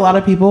I know a lot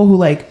of people who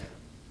like,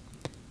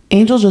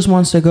 Angel just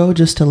wants to go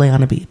just to lay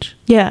on a beach.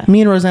 Yeah.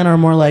 Me and Rosanna are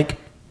more like,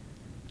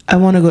 I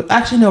want to go.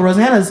 Actually, no,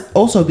 Rosanna's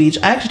also beach.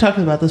 I actually talked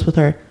about this with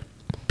her.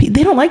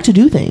 They don't like to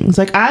do things.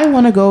 Like, I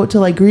want to go to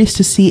like Greece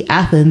to see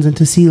Athens and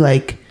to see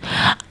like.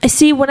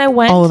 When I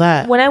went all of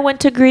that. When I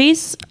went to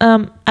Greece,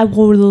 I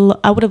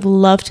would have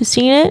loved to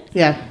see it.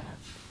 Yeah.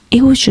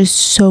 It was just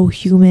so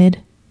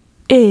humid.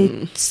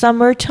 It's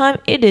summertime.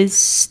 It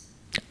is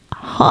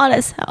hot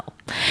as hell.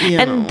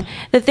 And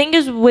the thing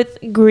is with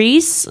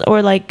Greece,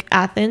 or like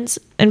Athens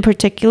in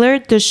particular,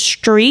 the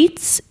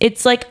streets,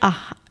 it's a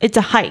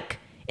hike.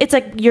 It's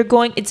like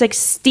it's like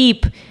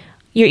steep.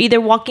 You're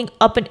either walking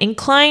up an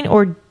incline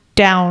or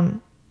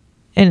down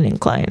an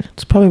incline.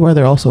 It's probably why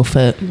they're all so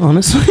fit,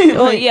 honestly.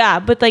 Well, yeah,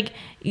 but like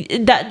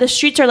that, the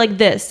streets are like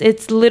this.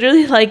 It's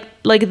literally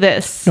like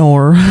this.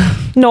 Nor.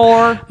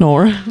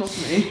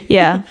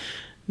 Yeah.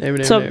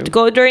 So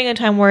go during a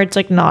time where it's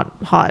like not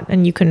hot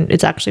and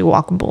it's actually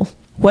walkable.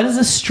 What is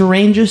the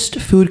strangest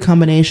food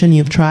combination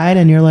you've tried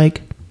and you're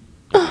like,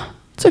 oh,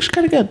 it's actually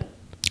kind of good?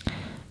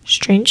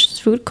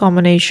 Strangest food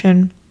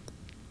combination.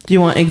 Do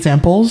you want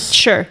examples?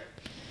 Sure.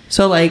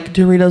 So like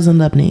Doritos and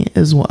Lebney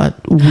is what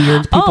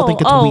weird. People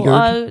think it's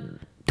weird.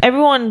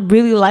 Everyone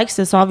really likes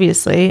this,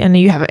 obviously, and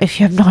if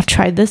you have not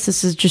tried this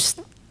is just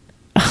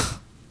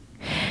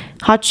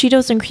hot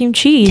Cheetos and cream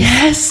cheese.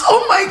 Yes.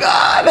 Oh my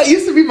god, that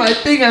used to be my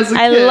thing as a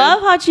kid. I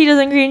love hot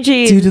Cheetos and cream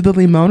cheese. Do you do the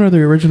limon or the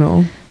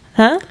original?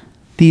 Huh?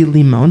 The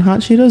limon hot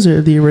Cheetos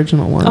or the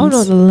original ones? Oh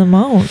no, the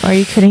limon. Are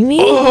you kidding me?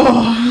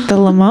 Oh, the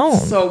limon.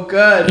 So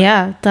good.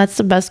 Yeah, that's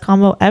the best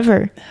combo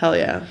ever. Hell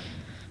yeah.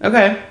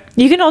 Okay.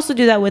 You can also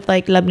do that with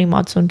like Lebney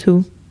Matson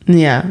too.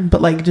 Yeah,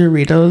 but like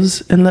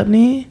Doritos and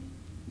Lebney?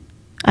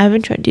 I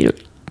haven't tried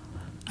Doritos.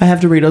 I have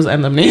Doritos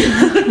and Lebney.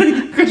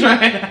 You could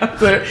try it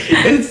after.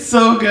 It's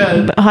so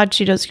good. But hot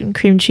Cheetos and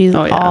cream cheese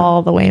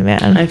all the way,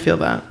 man. I feel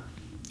that.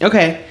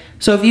 Okay,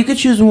 so if you could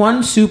choose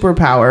one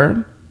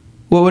superpower,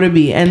 what would it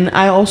be? And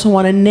I also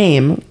want a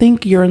name.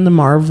 Think you're in the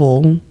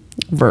Marvel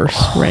verse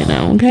right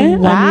now, okay?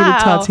 Wow. I'm here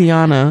to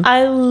Tatiana.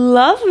 I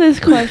love this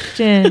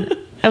question.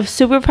 Of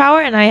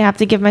superpower, and I have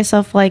to give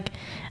myself like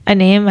a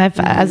name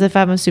as if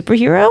I'm a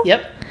superhero.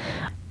 Yep.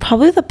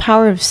 Probably the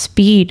power of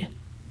speed.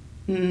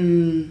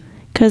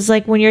 Because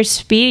like when you're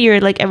speed,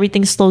 you're like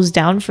everything slows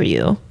down for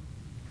you.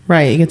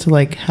 Right. You get to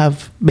like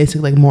have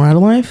basically like more out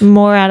of life.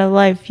 More out of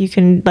life. You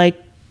can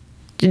like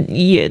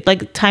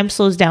like time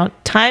slows down.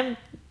 Time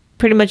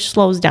pretty much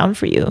slows down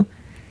for you.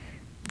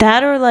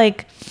 That, or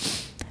like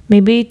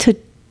maybe to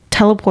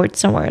teleport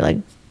somewhere, like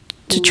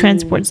to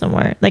transport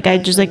somewhere. Like I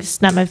just like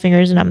snap my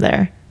fingers and I'm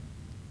there.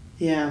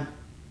 Yeah.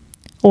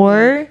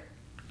 Or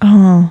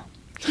a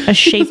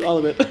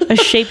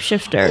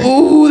shapeshifter.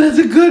 Ooh, that's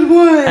a good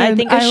one. I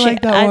think a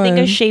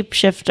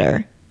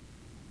shapeshifter.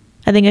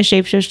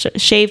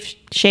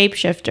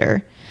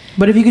 Shapeshifter.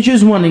 But if you could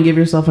choose one and give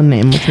yourself a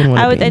name, which one would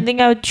it be? I think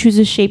I would choose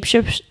a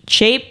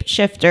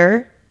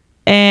shapeshifter,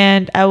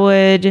 and I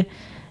would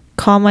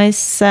call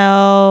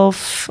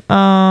myself a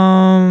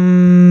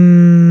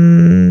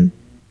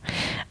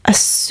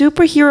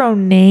superhero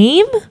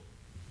name.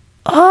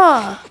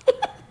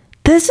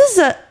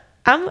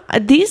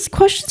 These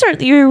questions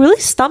you're really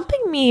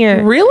stumping me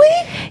here.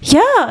 Really?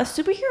 Yeah, a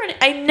superhero.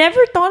 I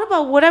never thought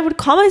about what I would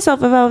call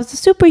myself if I was a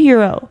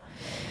superhero.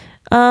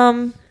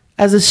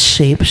 As a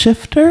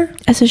shapeshifter?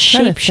 As a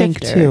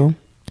shapeshifter too.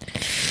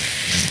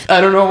 I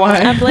don't know why.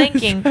 I'm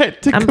blanking.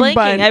 I'm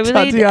blanking. I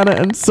really Tatiana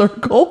and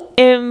Circle.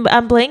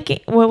 I'm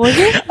blanking. What was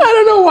it? I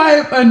don't know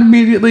why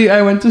immediately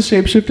I went to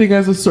shapeshifting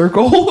as a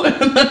circle,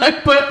 and then I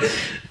put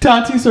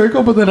Tati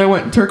Circle, but then I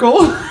went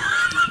Turkle.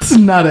 That's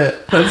not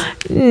it.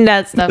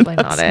 That's definitely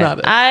not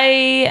it.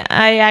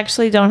 I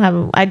actually don't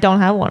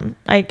have one.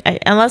 I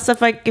unless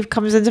if it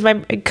comes into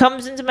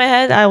my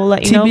head, I will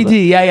let you know.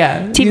 TBD.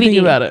 Yeah. TBD. You think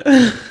about it.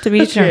 To be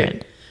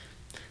determined.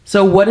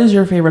 So, what is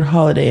your favorite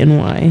holiday and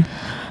why?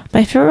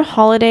 My favorite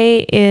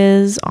holiday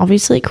is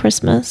obviously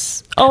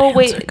Christmas.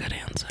 Good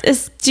answer.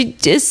 Is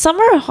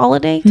summer a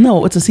holiday?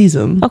 No, it's a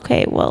season.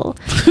 Okay, well,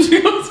 is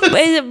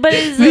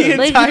the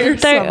entire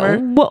summer?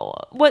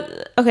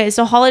 What? Okay,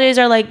 so holidays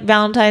are like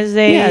Valentine's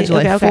Day. Yeah,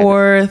 July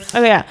 4th.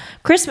 Oh yeah,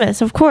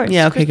 Christmas, of course.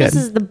 Yeah, okay, Christmas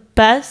good. is the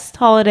best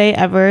holiday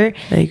ever.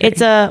 It's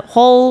a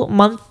whole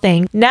month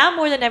thing. Now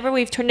more than ever,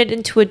 we've turned it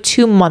into a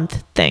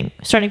 2-month thing,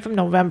 starting from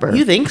November.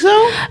 You think so?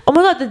 Oh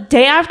my god, the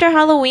day after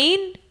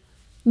Halloween.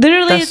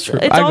 Literally, it's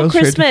all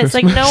Christmas.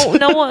 Like no,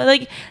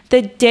 like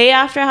the day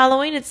after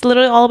Halloween, it's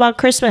literally all about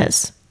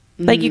Christmas.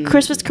 Like your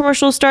Christmas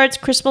commercial starts,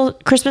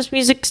 Christmas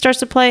music starts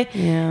to play.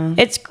 Yeah,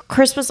 it's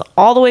Christmas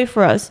all the way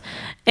for us,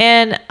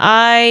 and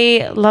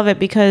I love it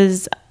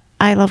because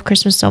I love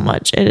Christmas so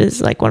much. It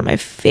is like one of my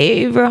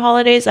favorite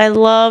holidays. I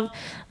love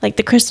like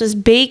the Christmas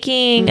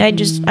baking. I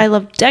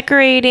love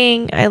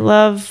decorating. I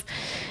love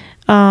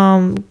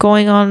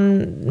going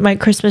on my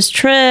Christmas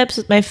trips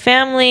with my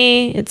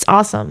family. It's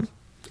awesome.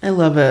 I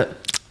love it.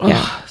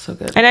 Yeah. Oh, so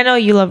good. And I know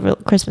you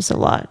love Christmas a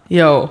lot.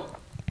 Yo,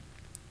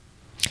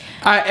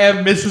 I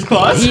am Mrs.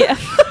 Claus. Yeah.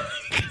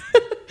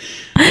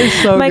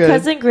 It's so My good.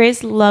 cousin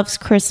Grace loves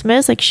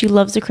Christmas. Like she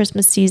loves the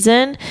Christmas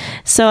season.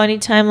 So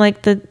anytime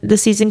like the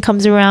season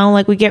comes around,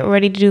 like we get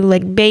ready to do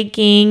like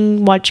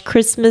baking, watch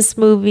Christmas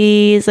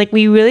movies. Like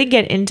we really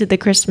get into the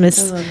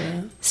Christmas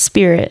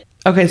spirit.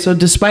 Okay, so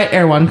despite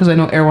Erewhon, because I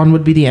know Erewhon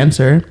would be the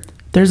answer,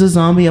 there's a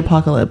zombie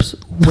apocalypse.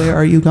 Where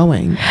are you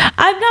going?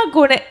 I'm not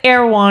going to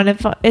Erewhon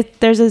if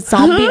there's a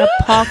zombie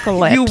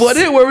apocalypse. You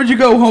wouldn't? Where would you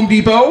go? Home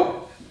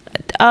Depot?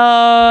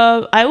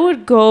 I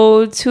would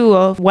go to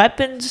a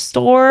weapons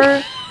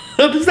store.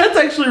 That's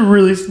actually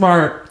really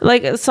smart.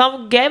 Like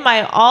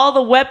get all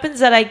the weapons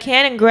that I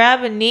can and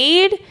grab and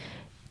need.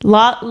 Get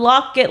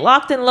locked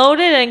and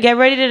loaded and get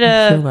ready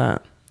to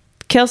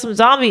kill some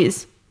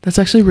zombies. That's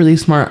actually really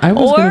smart. I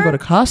was going to go to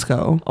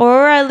Costco.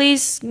 Or at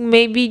least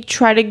maybe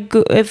try to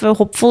go,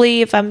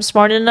 if I'm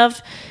smart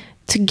enough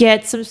to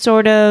get some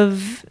sort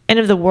of end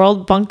of the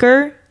world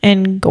bunker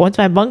and go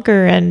into my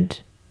bunker and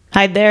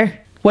hide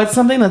there. What's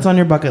something that's on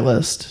your bucket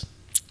list?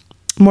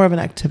 More of an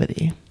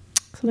activity.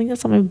 Something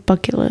that's on my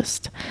bucket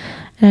list.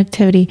 An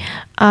activity.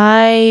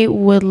 I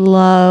would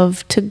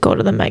love to go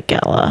to the Met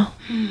Gala.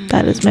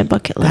 That is my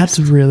bucket list. That's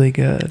really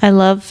good. I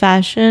love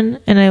fashion,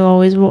 and I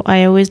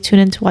always tune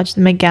in to watch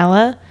the Met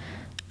Gala.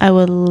 I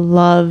would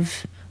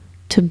love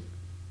to.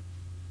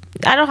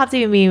 I don't have to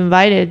even be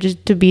invited,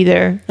 just to be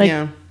there.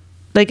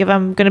 Like if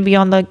I'm gonna be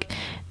on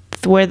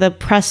where the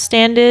press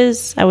stand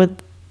is,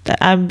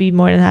 I'd be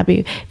more than happy.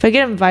 If I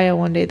get invited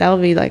one day, that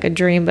would be like a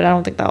dream, but I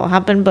don't think that will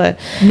happen. But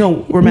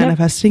no, we're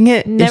manifesting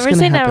it. Never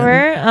say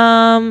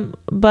never.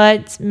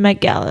 But Met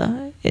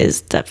Gala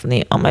is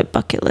definitely on my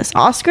bucket list.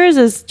 Oscars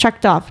is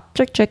checked off.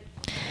 Check.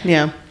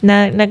 Yeah.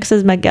 Next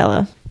is Met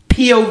Gala.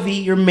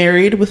 POV, you're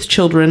married with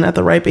children at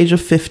the ripe age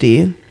of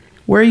 50.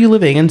 Where are you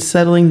living and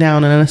settling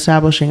down and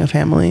establishing a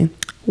family?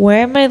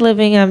 Where am I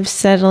living? I'm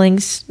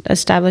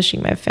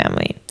establishing my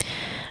family.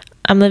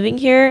 I'm living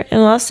here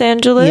in Los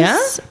Angeles.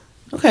 Yeah?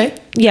 Okay.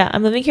 Yeah,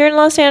 I'm living here in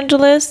Los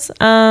Angeles.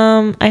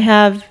 I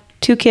have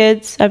 2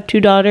 kids. I have 2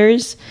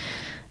 daughters,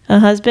 a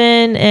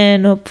husband,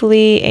 and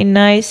hopefully a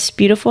nice,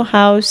 beautiful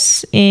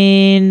house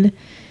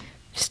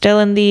still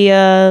in the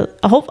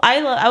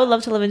I would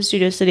love to live in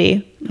Studio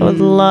City. I would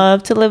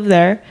love to live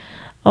there,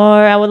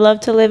 or I would love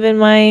to live in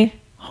my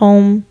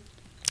home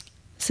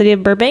city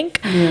of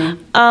Burbank. Yeah.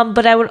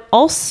 But I would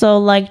also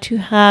like to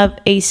have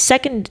a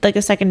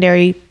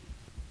secondary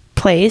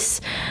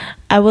place.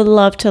 I would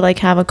love to like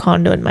have a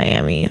condo in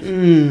Miami.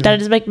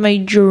 That is like my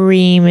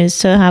dream, is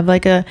to have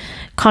like a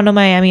condo in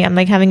Miami. I'm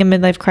like having a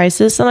midlife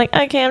crisis. I'm like,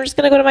 okay, I'm just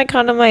gonna go to my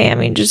condo in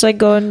Miami, just like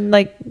go and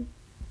like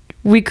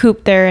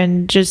recoup there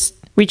and just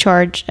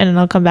recharge, and then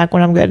I'll come back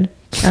when I'm good.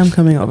 I'm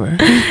coming over.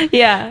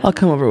 Yeah, I'll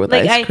come over with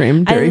like, ice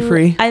cream, dairy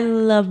free. I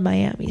love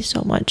Miami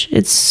so much.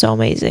 It's so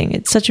amazing.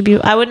 It's such a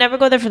beautiful. I would never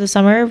go there for the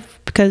summer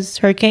because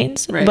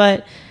hurricanes. Right.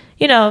 But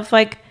you know, if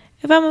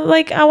I'm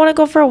like I want to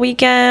go for a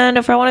weekend,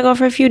 or if I want to go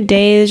for a few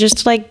days, just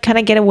to like kind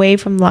of get away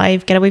from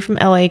life, get away from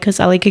LA, because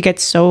LA could get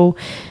so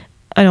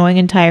annoying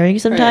and tiring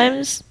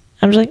sometimes.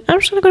 Right. I'm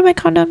just gonna go to my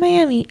condo in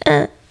Miami.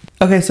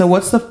 Okay, so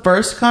what's the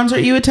first concert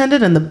you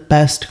attended and the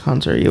best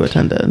concert you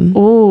attended?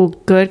 Oh,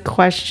 good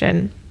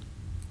question.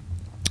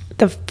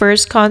 The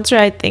first concert,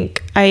 I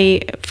think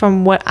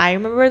from what I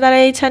remember that I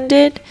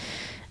attended,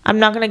 I'm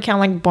not going to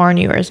count like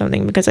Barney or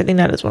something, because I think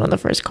that is one of the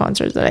first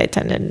concerts that I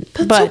attended.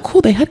 That's so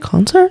cool. They had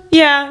concerts?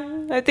 Yeah,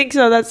 I think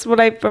so. That's from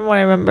what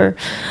I remember.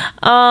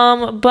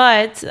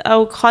 But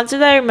a concert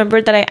that I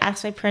remember that I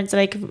asked my parents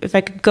that if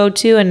I could go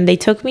to, and they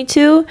took me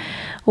to,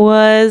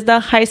 was the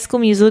High School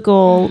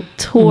Musical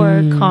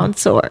tour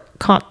concert.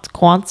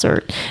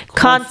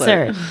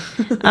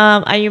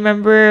 I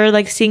remember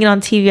like seeing it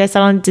on TV. I saw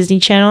it on Disney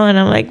Channel, and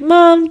I'm like,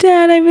 Mom,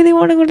 Dad, I really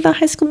want to go to the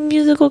High School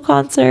Musical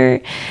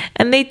concert.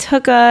 And they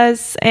took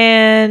us,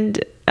 and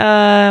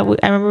I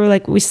remember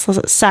like we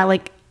sat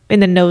like in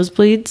the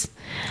nosebleeds.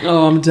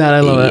 Oh, I'm dead. I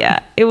love it.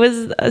 Yeah, it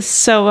was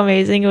so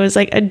amazing. It was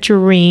like a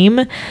dream.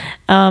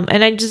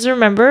 And I just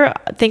remember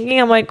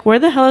thinking, I'm like, where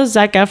the hell is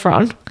Zac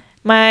Efron?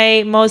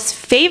 My most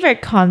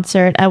favorite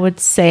concert, I would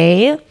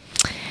say,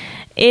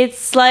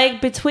 it's like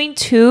between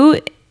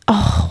two.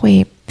 Oh,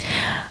 wait.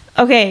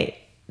 Okay.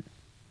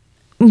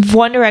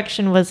 One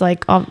Direction was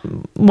like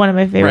one of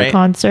my favorite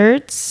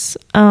concerts.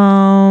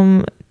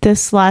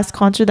 This last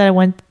concert that I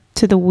went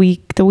to the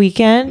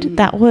weekend,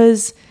 that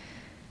was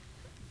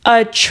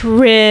a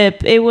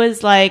trip. It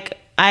was like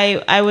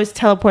I was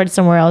teleported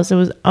somewhere else. It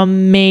was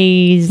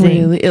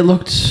amazing. Really? It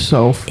looked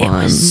so fun.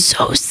 It was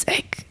so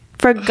sick.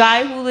 For a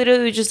guy who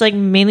literally was just like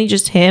mainly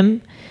just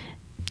him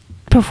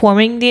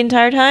performing the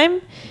entire time,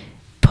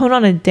 put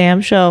on a damn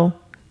show.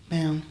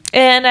 Man.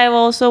 And I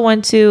also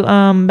went to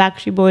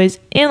Backstreet Boys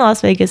in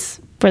Las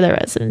Vegas for their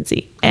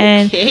residency.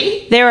 And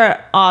they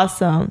were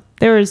awesome.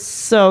 They were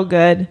so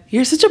good.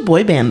 You're such a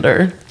boy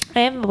bander. I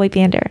am a boy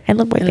bander. I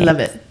love boy bands. I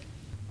love it.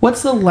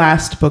 What's the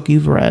last book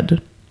you've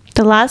read?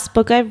 The last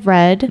book I've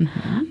read.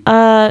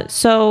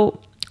 So,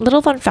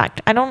 little fun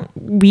fact. I don't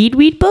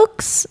read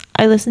books.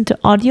 I listen to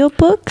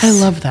audiobooks. I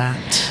love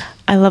that.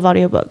 I love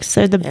audiobooks.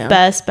 They're the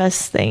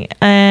best thing.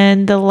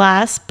 And the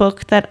last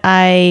book that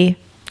I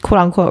quote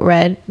unquote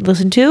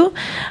listened to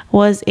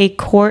was A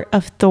Court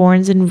of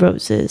Thorns and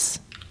Roses.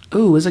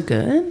 Ooh, is it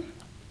good?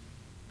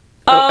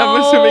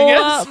 I'm assuming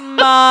yes.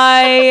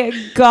 My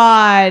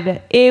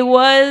God. It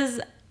was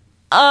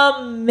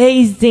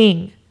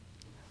amazing.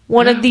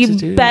 One of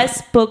the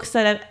best books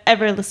that I've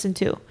ever listened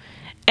to.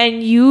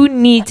 And you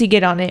need to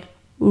get on it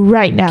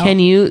right now. Can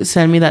you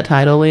send me that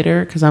title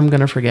later? Because I'm going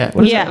to forget.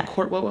 What is it?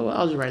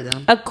 I'll just write it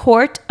down. A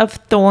Court of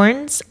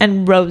Thorns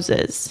and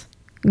Roses.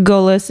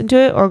 Go listen to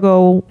it or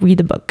go read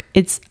the book.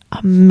 It's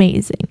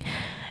amazing.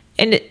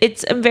 And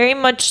it's very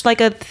much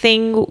like a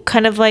thing,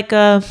 kind of like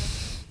a...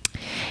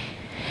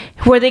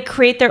 where they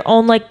create their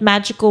own like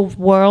magical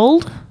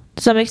world.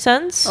 Does that make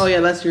sense? Oh, yeah,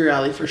 that's your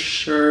alley for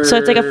sure. So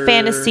it's like a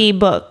fantasy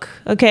book,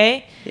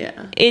 okay?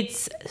 Yeah.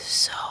 It's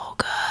so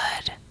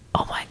good.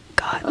 Oh, my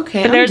God.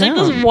 Okay, and there's like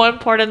this one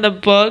part in the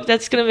book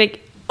that's going to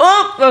make...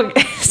 Oh,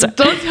 okay.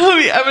 Don't tell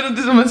me. I'm going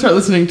to start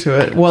listening to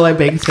it while I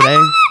bake today.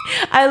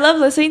 I love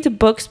listening to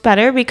books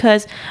better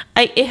because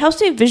it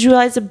helps me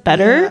visualize it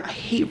better. Yeah, I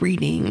hate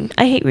reading.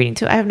 I hate reading,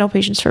 too. I have no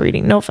patience for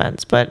reading. No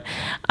offense. But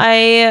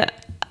I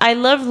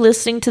love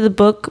listening to the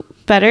book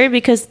better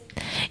because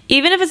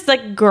even if it's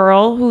like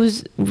girl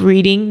who's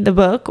reading the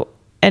book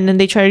and then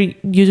they try to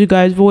use a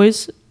guy's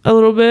voice a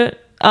little bit,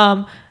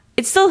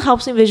 it still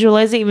helps me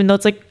visualize it, even though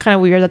it's like kind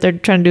of weird that they're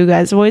trying to do a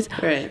guy's voice.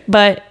 Right.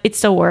 But it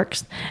still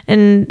works.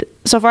 And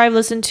so far I've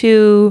listened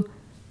to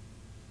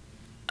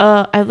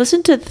I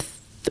listened to 4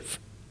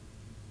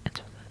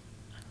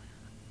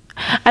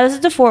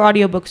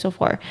 audiobooks so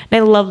far.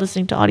 And I love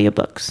listening to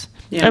audiobooks.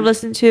 Yeah. I've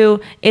listened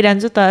to It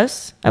Ends With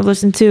Us. I've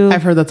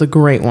heard that's a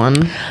great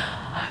one.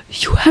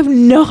 You have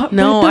not.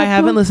 No, I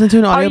haven't listened to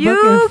an audiobook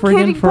in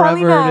friggin'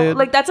 forever, dude.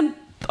 Like that's a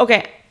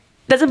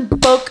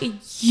book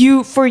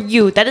for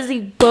you. That is a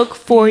book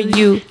for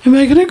you. Am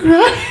I gonna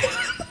cry?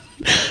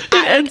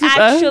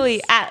 Actually,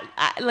 you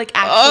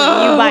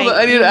might.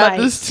 I need to add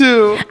this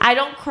too. I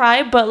don't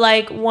cry, but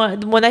like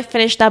when I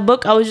finished that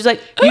book, I was just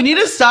like, you need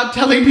to stop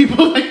telling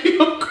people that you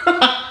don't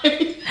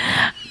cry.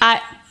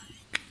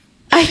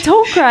 I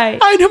don't cry.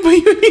 I know, but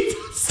you need to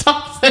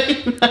stop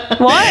saying that.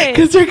 Why?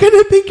 Because they're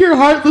gonna think you're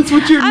heartless,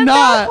 which you're I'm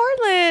not. not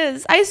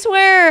heartless. I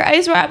swear.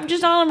 I'm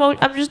just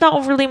not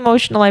overly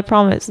emotional. I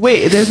promise.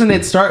 Wait,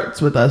 it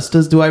starts with us.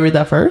 Do I read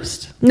that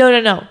first? No.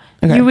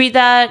 Okay. You read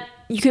that.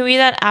 You can read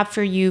that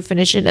after you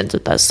finish It Ends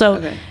With Us.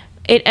 So,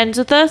 It Ends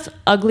With Us,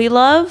 Ugly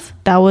Love.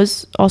 That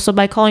was also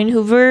by Colleen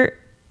Hoover,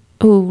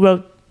 who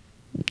wrote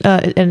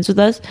It Ends With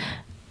Us.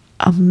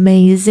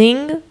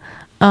 Amazing.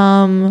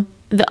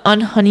 The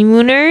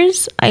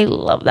Unhoneymooners. I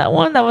love that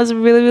one. That was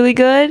really, really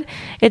good.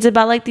 It's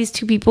about like these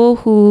two people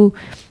who...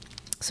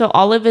 So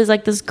Olive is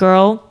like this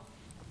girl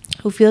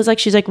who feels like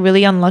she's like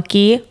really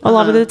unlucky a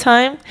lot of the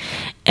time.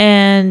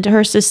 And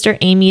her sister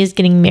Amy is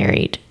getting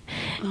married.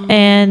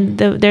 And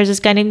there's this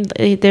guy named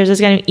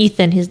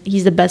Ethan.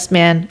 He's the best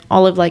man.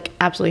 Olive like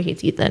absolutely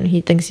hates Ethan.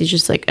 He thinks he's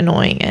just like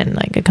annoying and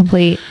like a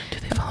complete... Do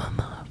they fall in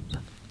love?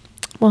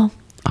 Well,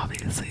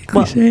 obviously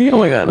cliche. Oh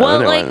my god. Well,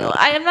 like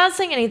I am not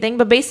saying anything,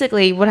 but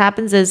basically what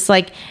happens is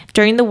like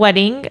during the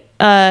wedding,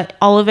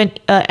 Olive and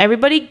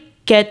everybody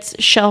gets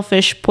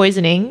shellfish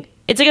poisoning.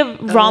 It's like a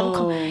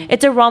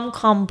It's a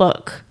rom-com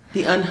book.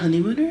 The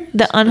Unhoneymooners?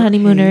 The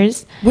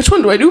Unhoneymooners. Okay. Which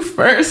one do I do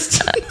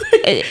first?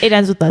 It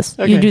Ends With Us.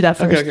 Okay. You do that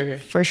first. Okay.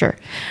 For sure.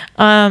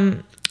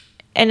 And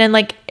then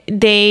like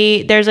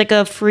there's like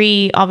a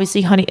free,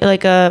 obviously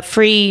a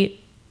free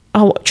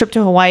trip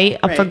to Hawaii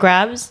up for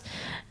grabs.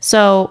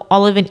 So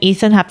Olive and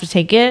Ethan have to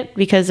take it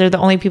because they're the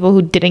only people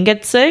who didn't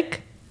get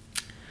sick.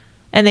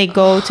 And they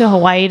go to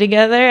Hawaii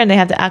together and they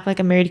have to act like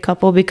a married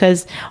couple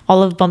because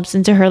Olive bumps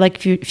into her like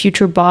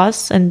future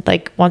boss and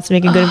like wants to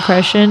make a good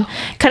impression.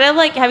 Kind of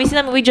like, have you seen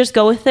that movie Just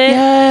Go With It?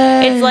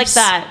 Yes. It's like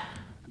that.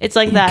 It's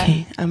like that.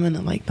 I'm going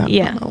to like that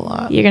one a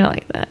lot. You're going to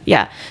like that.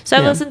 Yeah. So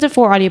I've listened to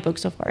 4 audiobooks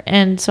so far.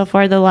 And so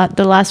far the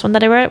last one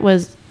that I read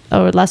was,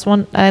 or last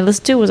one I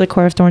listened to was A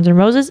Court of Thorns and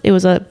Roses. It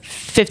was a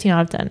 15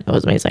 out of 10. It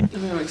was amazing.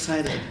 I'm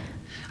excited.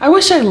 I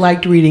wish I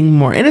liked reading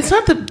more. And it's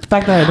not the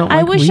fact that I don't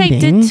like reading. I wish I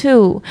did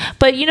too.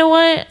 But you know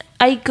what?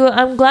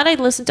 I'm glad I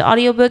listened to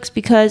audiobooks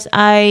because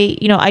I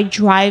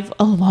drive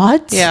a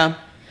lot. Yeah.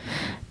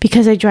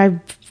 Because I drive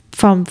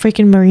from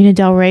freaking Marina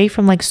Del Rey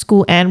from like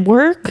school and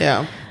work.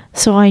 Yeah.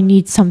 So I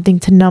need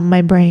something to numb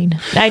my brain.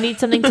 I need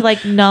something to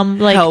like numb,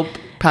 like help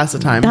pass the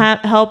time.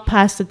 Help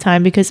pass the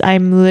time because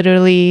I'm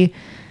literally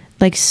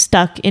like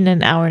stuck in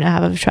an hour and a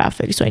half of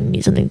traffic, so I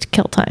need something to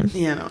kill time.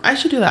 Yeah, no, I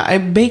should do that. I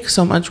bake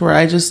so much where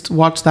I just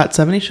watch That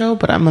 70 Show,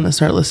 but I'm gonna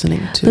start listening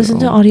to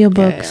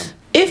audiobooks.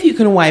 Yeah. If you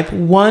can wipe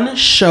one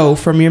show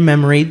from your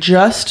memory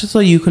just so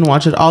you can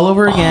watch it all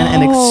over again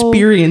and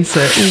experience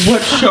it,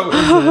 what show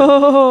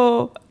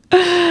is it?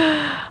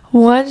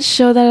 One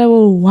show that I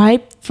will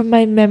wipe from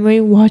my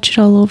memory, watch it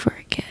all over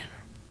again.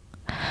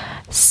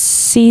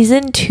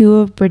 Season 2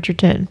 of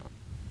Bridgerton.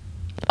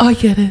 I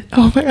get it.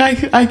 Oh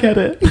my, I get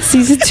it.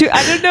 Season 2.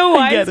 I don't know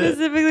why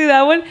specifically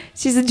that one.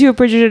 Season 2 of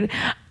Bridgerton.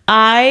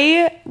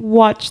 I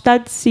watched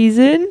that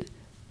season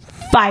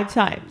 6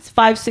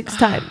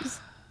 times.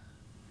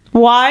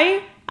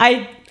 Why?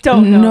 I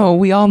don't know. No,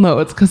 we all know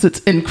it's because it's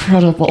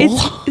incredible.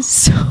 It's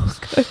so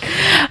good.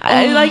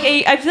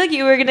 I feel like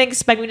you were gonna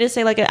expect me to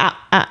say like an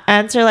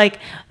answer like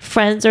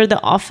Friends or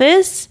The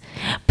Office,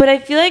 but I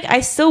feel like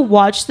I still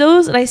watch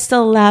those and I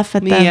still laugh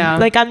at them. Yeah.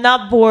 Like I'm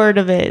not bored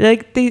of it.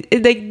 Like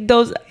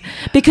those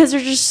because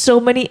there's just so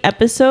many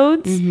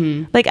episodes.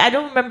 Mm-hmm. Like I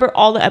don't remember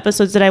all the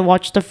episodes that I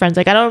watched of Friends.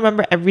 Like I don't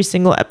remember every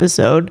single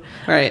episode.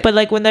 Right. But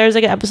like when there's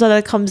like an episode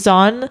that comes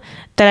on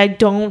that I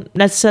don't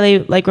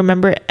necessarily like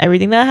remember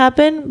everything that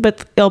happened,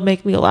 but it'll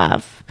make me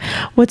laugh.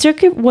 What's your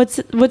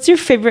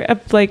favorite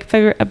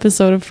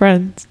episode of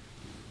Friends?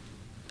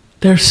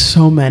 There's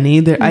so many.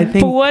 I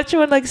think. But which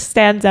one like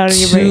stands out in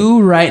your brain?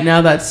 2 right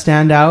now that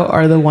stand out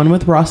are the one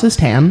with Ross's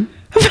tan,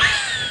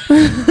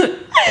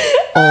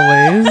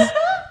 always,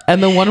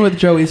 and the one with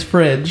Joey's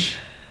fridge.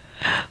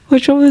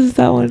 Which one was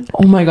that one?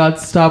 Oh my god!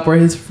 Stop! Where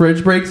his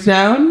fridge breaks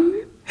down.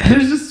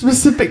 There's a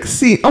specific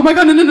scene. Oh my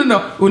god! No!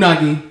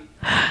 Unagi.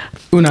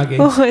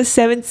 Oh,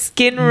 7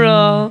 skin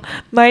roll.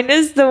 Mine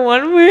is the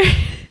one where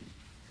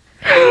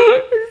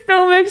it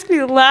still makes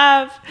me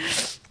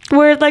laugh.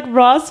 Where like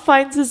Ross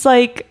finds his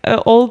like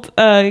old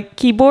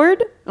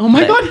keyboard. Oh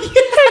my god!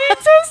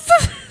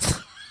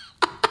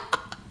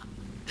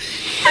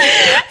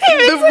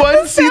 The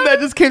one scene that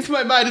just came to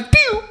my mind is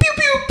pew pew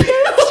pew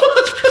pew.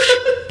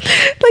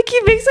 Like he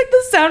makes like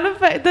the sound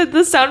effect,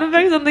 the sound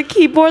effects on the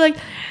keyboard,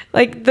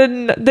 like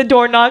the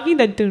door knocking,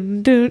 the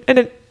dun dun, and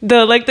then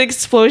the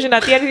explosion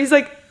at the end. And he's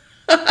like,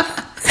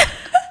 I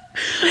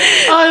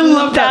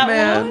love that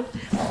man. One.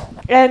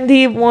 And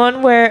the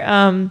one where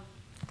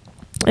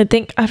I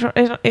think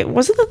it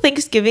wasn't the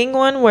Thanksgiving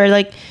one where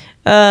like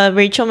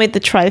Rachel made the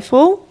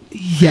trifle.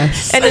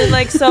 Yes. And then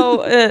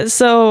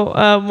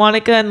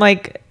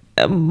like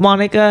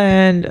Monica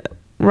and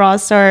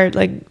Ross are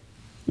like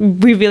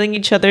revealing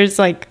each other's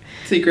like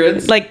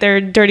secrets, like their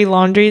dirty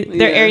laundry.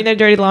 They're airing their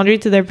dirty laundry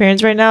to their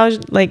parents right now.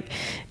 Like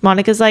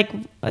Monica's like,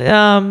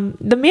 the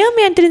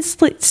mailman didn't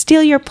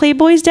steal your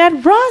Playboys,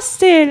 Dad. Ross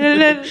did.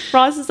 And then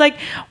Ross is like,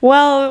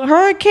 well,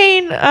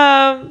 Hurricane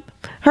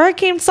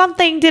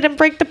something didn't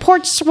break the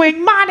porch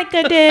swing.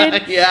 Monica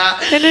did. Yeah.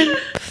 And then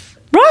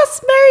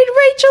Ross married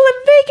Rachel in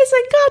Vegas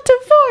and got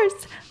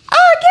divorced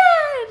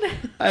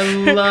again. I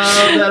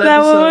love that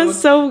That one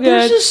was so good.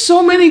 There's just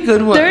so many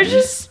good ones. There's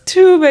just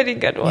too many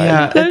good ones.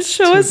 Yeah, that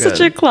show is such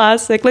a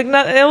classic. Like,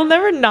 it'll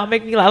never not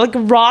make me laugh. Like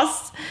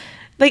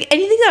Like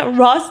anything that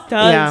Ross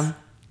does. Yeah.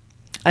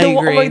 I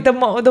agree. Like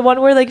the one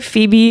where like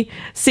Phoebe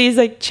sees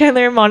like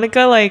Chandler and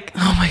Monica like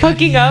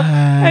hooking up,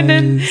 and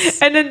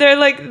then they're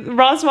like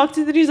Ross walks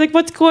in and he's like,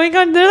 "What's going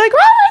on?" They're like,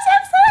 "Ross,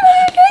 I'm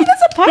sorry, we're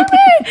this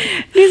apartment."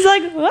 And he's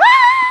like,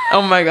 "Ah!"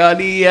 Oh my god,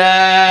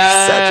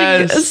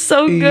 yes,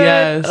 so good.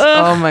 Yes. Ugh.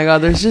 Oh my god,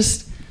 there's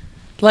just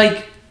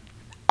like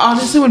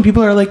honestly, when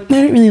people are like,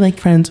 "I don't really like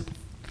Friends,"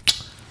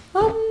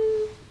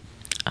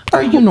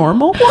 are you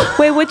normal?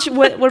 Wait, what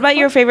about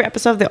your favorite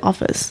episode of The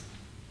Office?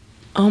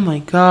 Oh my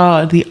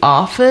god, The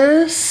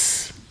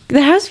Office.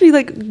 There has to be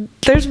like,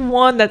 there's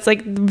one that's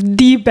like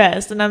the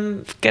best, and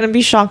I'm gonna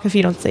be shocked if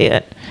you don't say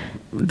it.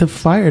 The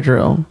fire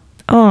drill.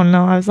 Oh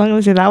no, I was not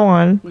gonna say that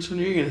one. Which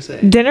one are you gonna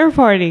say? Dinner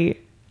Party.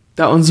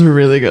 That one's a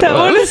really good one. That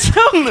one is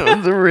so good. That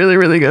one's a really,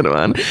 really good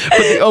one. But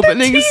the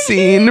opening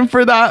scene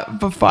for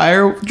the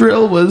fire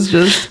drill was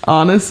just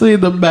honestly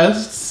the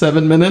best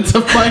 7 minutes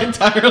of my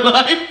entire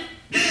life.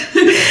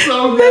 It's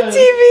so good. The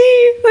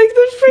TV, like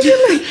the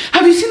freaking.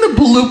 Have you seen the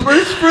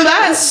bloopers for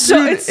that?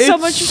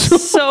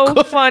 It's so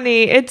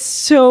funny. It's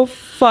so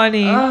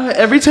funny.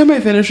 Every time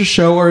I finish a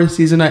show or a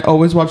season, I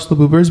always watch the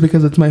bloopers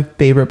because it's my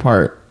favorite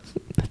part.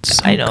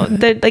 So I know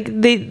that like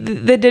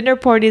the dinner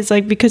party is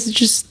like, because it's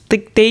just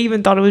like they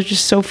even thought it was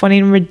just so funny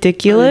and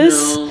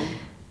ridiculous.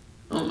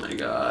 Oh my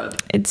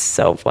god, it's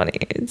so funny.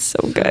 It's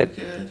so good.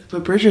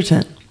 But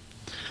Bridgerton,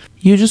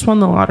 you just won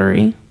the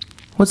lottery.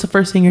 What's the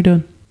first thing you're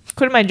doing?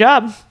 Quitting my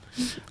job.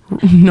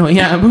 No,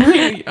 yeah, I'm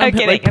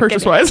kidding, like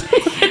purchase wise.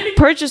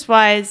 Purchase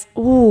wise,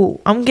 ooh,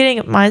 I'm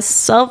getting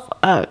myself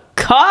a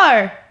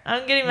car.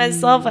 I'm getting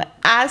myself an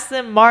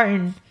Aston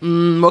Martin.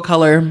 What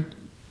color?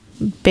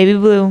 Baby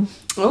blue.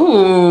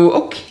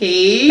 Oh,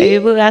 okay.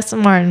 Baby blue Aston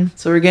Martin.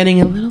 So we're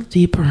getting a little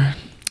deeper.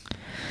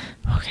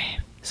 Okay.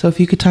 So if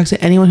you could talk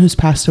to anyone who's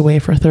passed away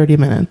for 30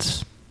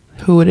 minutes,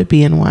 who would it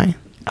be and why?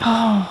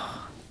 Oh.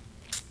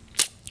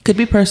 Could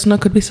be personal,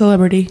 could be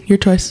celebrity. Your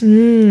choice.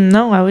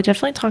 No, I would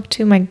definitely talk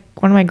to one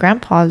of my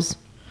grandpas.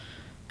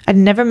 I'd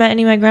never met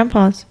any of my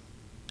grandpas.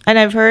 And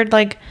I've heard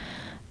like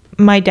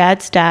my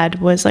dad's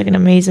dad was like an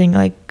amazing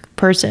like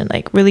person,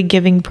 like really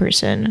giving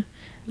person.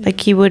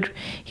 Like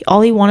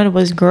all he wanted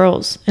was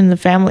girls in the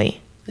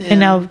family. Yeah. And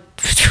now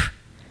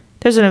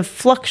there's a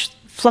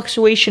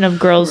fluctuation of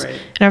girls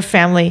in our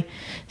family.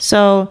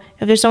 So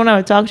if there's someone I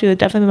would talk to, it'd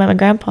definitely be my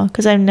grandpa,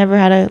 because I've never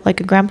had a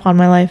grandpa in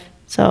my life.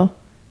 So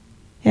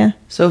yeah.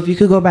 So if you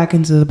could go back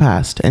into the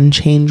past and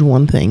change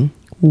one thing,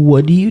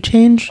 would you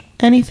change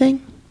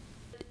anything?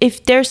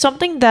 If there's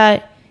something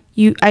that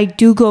I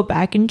do go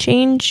back and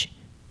change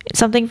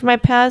something from my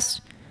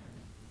past,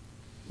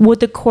 would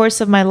the course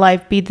of my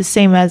life be the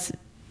same as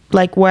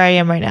like where I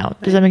am right now?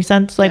 Does that make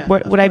sense? Like,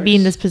 would I be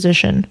in this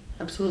position?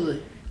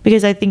 Absolutely.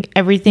 Because I think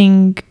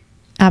everything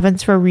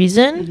happens for a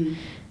reason. Mm-hmm.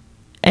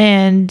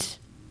 And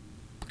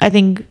I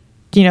think,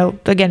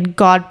 again,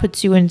 God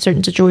puts you in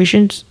certain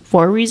situations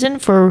for a reason,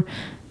 for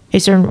a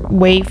certain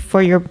way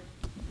for your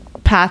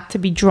path to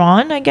be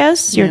drawn, I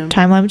guess, your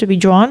timeline to be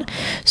drawn.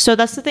 So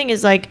that's the thing,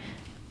 is like,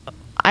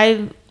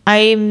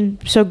 I'm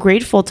so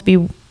grateful to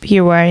be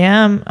here where I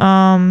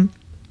am.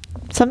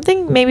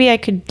 Something maybe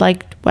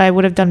I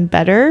would have done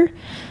better.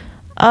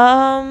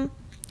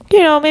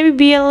 Maybe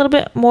be a little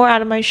bit more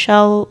out of my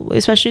shell,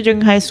 especially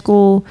during high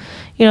school.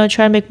 Try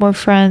to make more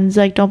friends.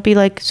 Like, don't be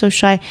like so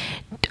shy.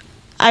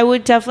 I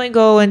would definitely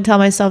go and tell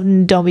myself,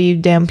 don't be a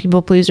damn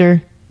people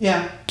pleaser.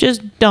 Yeah.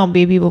 Just don't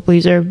be a people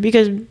pleaser,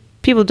 because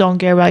people don't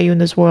care about you in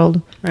this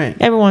world. Right.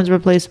 Everyone's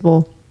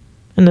replaceable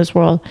in this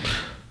world.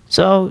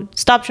 So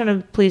stop trying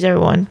to please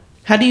everyone.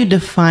 How do you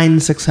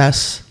define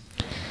success?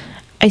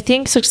 I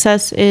think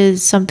success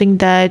is something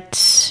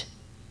that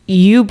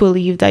you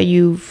believe that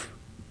you've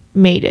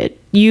made it.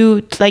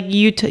 That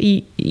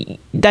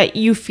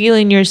you feel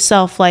in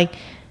yourself like,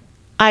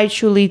 I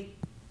truly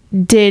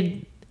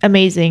did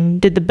amazing,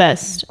 did the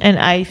best, and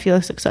I feel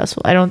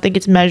successful. I don't think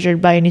it's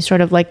measured by any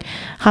sort of like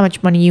how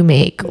much money you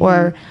make,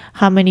 or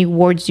how many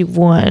awards you've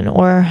won,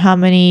 or how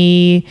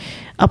many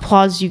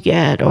applause you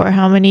get, or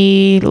how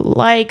many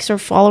likes or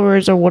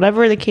followers, or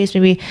whatever the case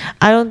may be.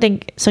 I don't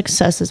think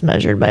success is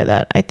measured by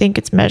that. I think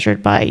it's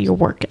measured by your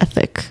work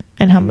ethic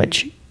and how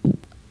much,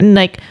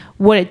 like,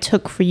 what it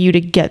took for you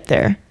to get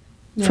there.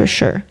 For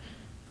sure.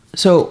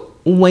 So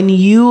when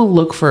you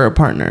look for a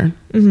partner,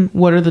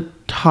 what are the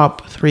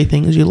top 3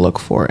 things you look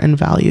for and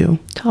value?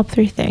 Top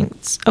 3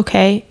 things.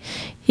 Okay.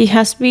 He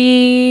has to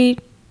be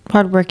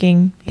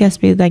hardworking. He has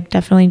to be like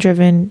definitely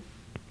driven,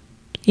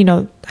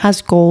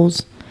 has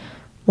goals,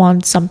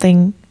 wants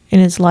something in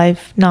his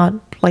life, not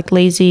like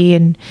lazy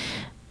and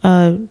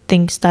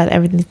thinks that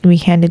everything can be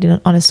handed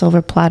on a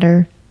silver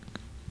platter.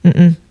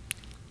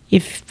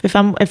 If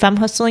I'm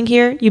hustling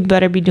here, you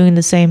better be doing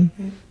the same.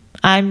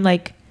 I'm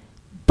like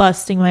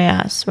busting my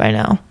ass right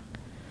now.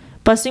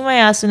 Busting my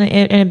ass in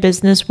a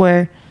business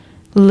where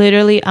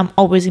literally I'm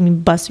always going to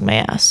be busting my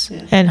ass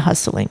and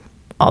hustling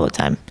all the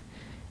time.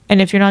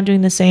 And if you're not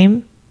doing the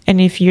same, and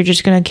if you're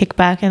just going to kick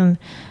back and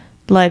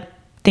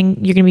think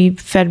you're going to be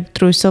fed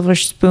through a silver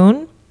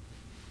spoon,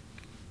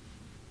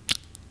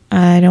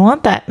 I don't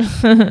want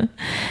that.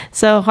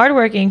 So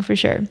hardworking for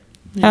sure.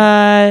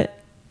 Yeah.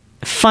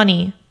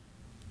 Funny.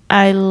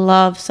 I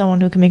love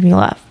someone who can make me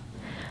laugh.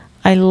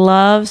 I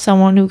love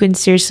someone who can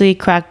seriously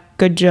crack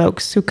good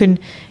jokes, who can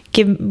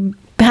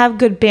have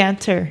good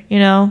banter, you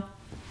know?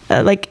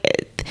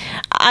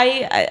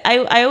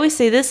 I always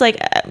say this,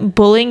 like,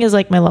 bullying is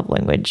like my love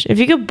language. If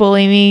you could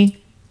bully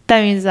me,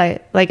 that means I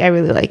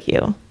really like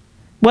you.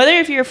 Whether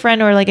if you're a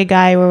friend or like a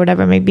guy or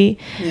whatever it may be.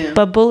 Yeah.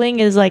 But bullying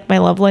is like my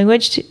love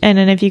language. And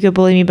then if you could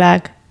bully me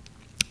back,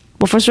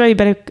 well, first of all, you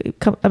better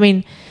come. I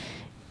mean,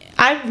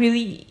 I'm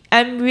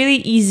really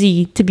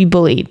easy to be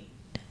bullied.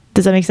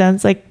 Does that make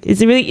sense? Like,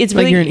 it's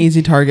really you're an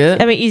easy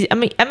target.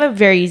 I'm a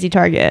very easy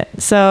target.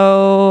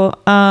 So,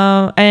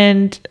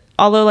 and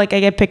although like I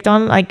get picked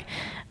on, like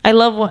I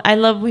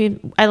love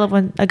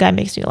when a guy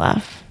makes me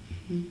laugh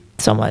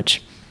so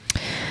much.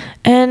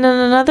 And then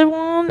another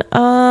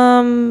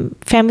one,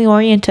 family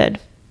oriented.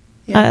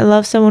 Yeah. I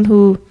love someone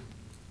who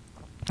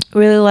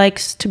really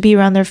likes to be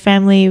around their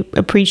family,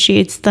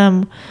 appreciates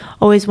them,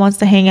 always wants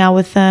to hang out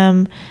with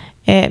them.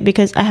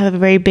 Because I have a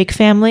very big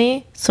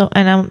family,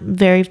 and I'm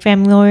very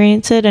family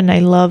oriented, and I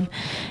love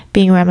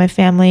being around my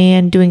family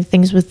and doing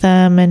things with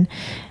them. And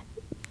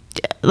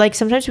like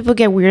sometimes people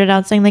get weirded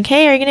out saying like,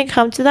 "Hey, are you gonna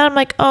come to that?" I'm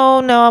like,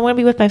 "Oh no, I'm gonna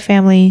be with my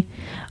family.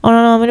 Oh no,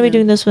 I'm gonna be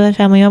doing this with my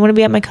family. I'm gonna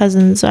be at my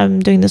cousin's. So I'm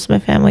doing this with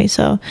my family."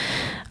 So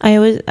I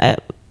always,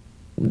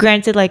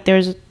 granted, like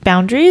there's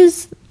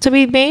boundaries to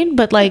be made,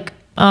 but like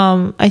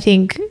I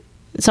think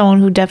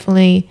someone who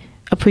definitely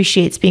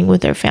appreciates being with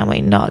their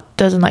family,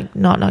 doesn't like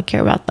not care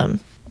about them.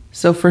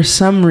 So for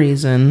some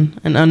reason,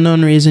 an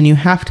unknown reason, you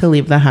have to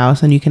leave the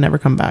house and you can never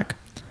come back.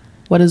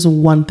 What is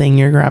one thing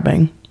you're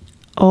grabbing?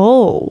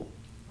 Oh,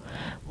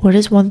 what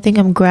is one thing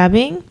I'm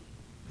grabbing?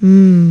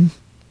 I'm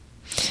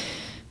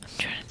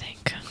trying to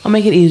think. I'll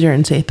make it easier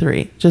and say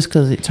 3, just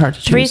because it's hard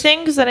to choose. 3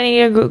 things that I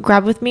need to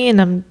grab with me,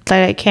 and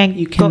I can't.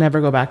 You can never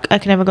go back. I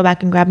can never go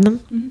back and grab them.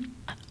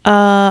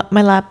 Mm-hmm.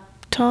 My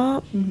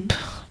laptop.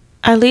 Mm-hmm.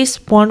 At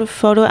least one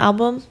photo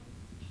album.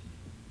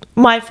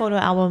 My photo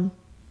album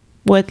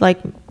with like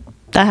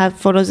that have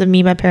photos of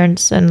me, my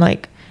parents, and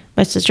like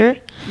my sister.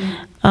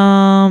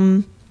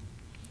 Mm-hmm.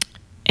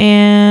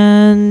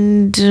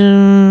 And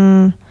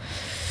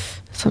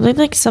something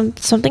like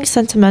something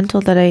sentimental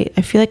that I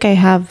feel like I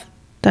have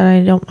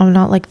that I'm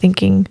not like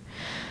thinking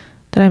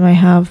that I might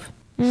have.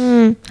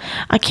 I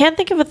can't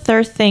think of a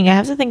third thing. I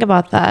have to think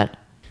about that.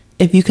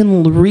 If you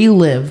can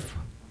relive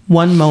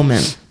one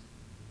moment,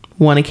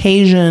 one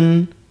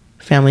occasion,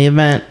 family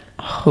event,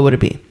 what would it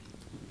be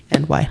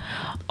and why?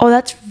 Oh,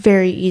 that's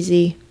very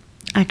easy,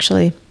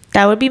 actually.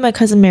 That would be my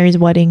cousin Mary's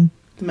wedding.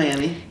 In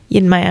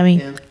Miami.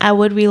 Yeah. I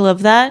would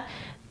relive that.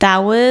 That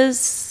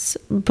was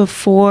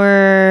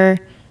before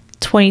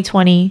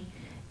 2020.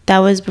 That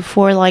was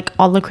before like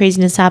all the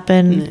craziness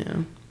happened. Yeah.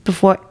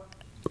 Before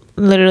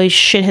literally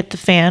shit hit the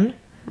fan.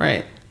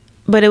 Right.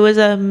 But it was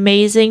an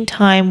amazing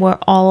time where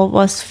all of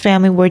us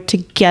family were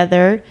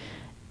together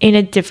in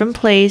a different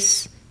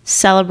place,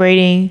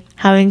 celebrating,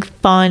 having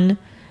fun.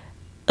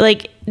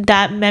 Like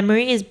that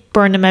memory is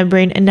burned in my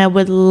brain, and I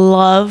would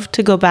love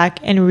to go back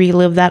and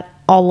relive that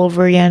all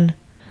over again.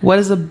 What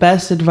is the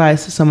best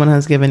advice someone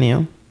has given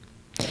you?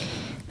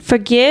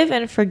 Forgive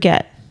and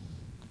forget.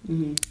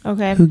 Mm-hmm.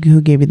 Okay.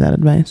 Who gave you that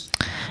advice?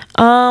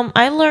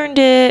 I learned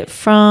it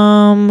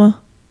from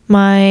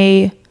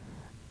my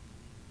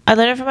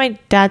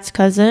dad's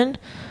cousin.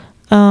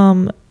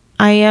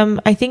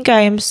 I think I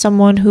am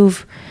someone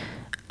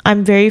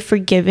I'm very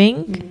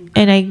forgiving, mm-hmm.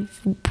 and I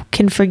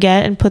can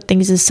forget and put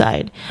things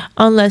aside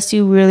unless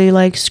you really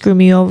like screw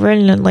me over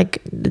and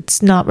like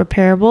it's not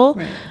repairable.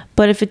 Right.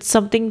 But if it's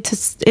something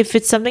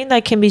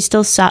that can be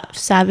still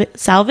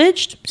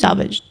salvaged,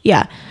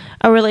 yeah,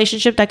 a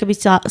relationship that could be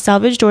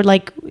salvaged or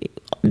like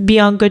be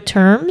on good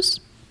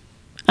terms,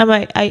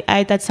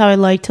 I that's how I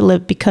like to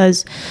live,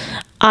 because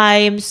I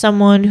am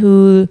someone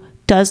who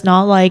does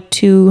not like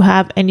to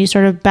have any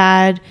sort of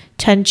bad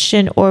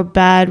tension or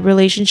bad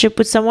relationship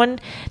with someone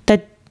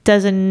that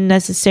doesn't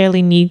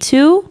necessarily need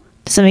to.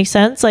 Does that make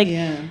sense? Like,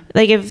 yeah.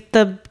 Like if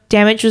the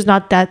damage was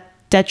not that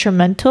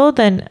detrimental,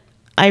 then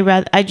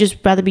I just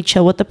rather be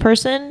chill with the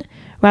person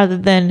rather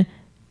than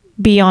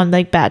be on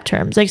like bad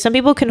terms. Like some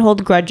people can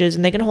hold grudges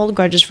and they can hold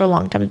grudges for a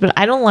long time, but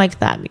I don't like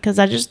that, because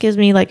that just gives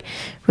me like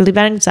really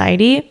bad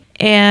anxiety,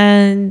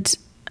 and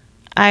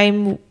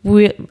I'm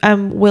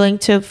willing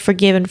to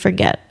forgive and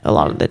forget a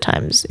lot of the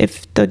times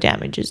if the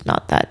damage is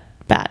not that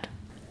bad.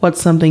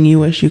 What's something you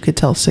wish you could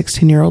tell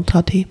 16-year-old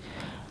Tati?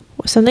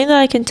 Something that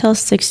I can tell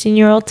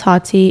 16-year-old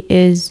Tati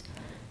is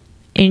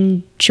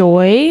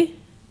enjoy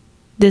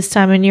this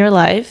time in your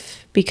life,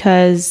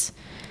 because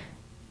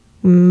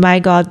my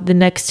God, the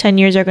next 10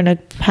 years are going to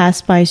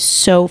pass by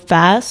so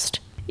fast.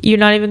 You're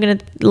not even going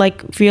to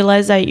like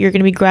realize that you're going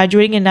to be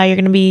graduating, and now you're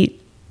going to be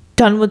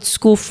done with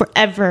school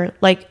forever,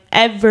 like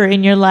ever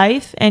in your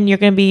life, and you're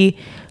going to be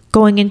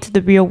going into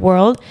the real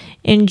world.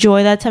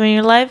 Enjoy that time in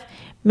your life.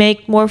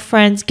 Make more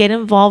friends, get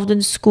involved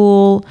in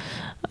school,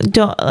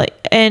 Don't like,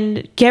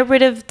 and get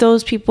rid of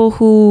those people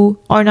who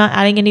are not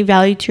adding any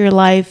value to your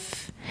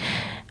life,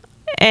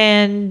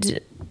 and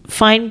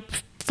find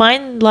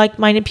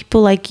like-minded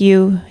people like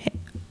you.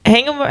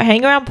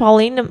 Hang around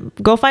Pauline.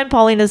 Go find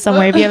Paulina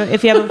somewhere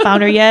if you haven't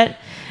found her yet.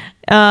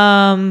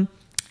 And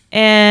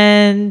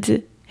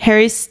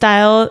Harry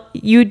Styles,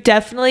 you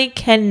definitely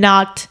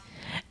cannot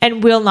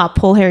and will not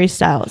pull Harry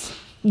Styles.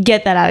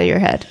 Get that out of your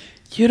head.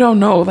 You don't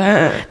know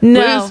that.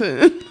 No.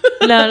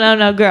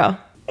 No, girl.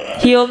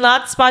 He will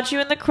not spot you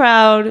in the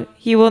crowd.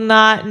 He will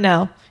not.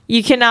 No,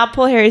 you cannot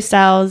pull Harry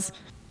Styles.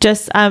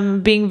 Just,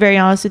 I'm being very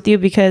honest with you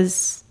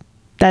because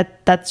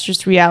that's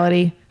just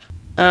reality.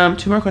 2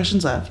 more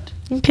questions left.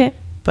 Okay.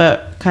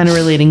 But kind of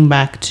relating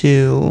back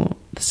to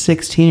the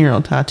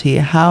 16-year-old Tati,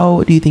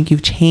 how do you think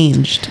you've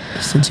changed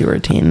since you were a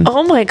teen?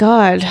 Oh my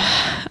God.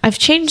 I've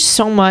changed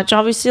so much.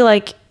 Obviously,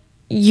 like,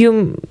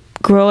 you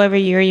grow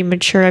every year, you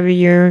mature every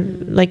year,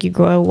 like, you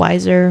grow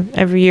wiser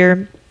every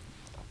year.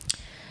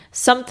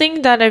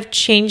 Something that I've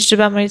changed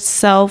about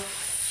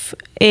myself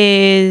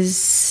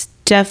is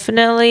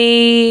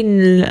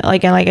definitely,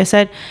 like I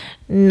said,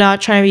 not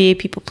trying to be a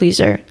people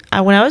pleaser.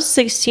 When I was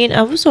 16,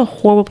 I was a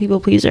horrible people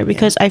pleaser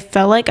because I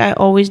felt like I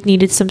always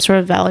needed some sort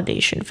of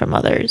validation from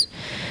others.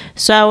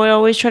 So I would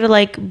always try to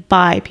like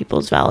buy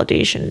people's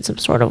validation in some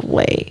sort of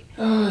way,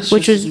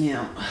 which was,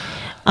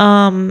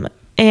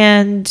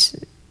 and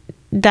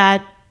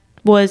that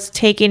was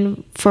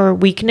taken for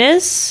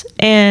weakness,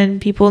 and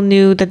people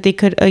knew that they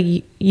could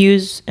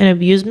use and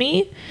abuse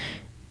me.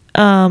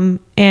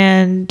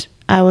 And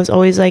I was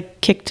always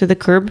like kicked to the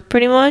curb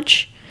pretty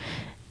much.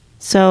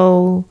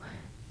 So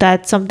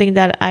that's something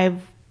that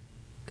I've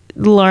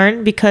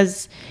learned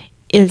because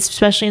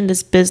especially in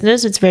this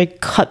business, it's very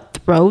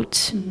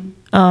cutthroat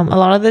a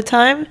lot of the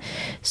time.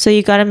 So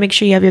you got to make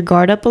sure you have your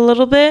guard up a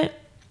little bit.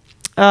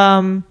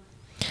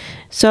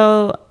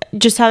 So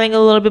just having a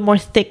little bit more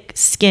thick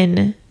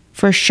skin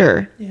for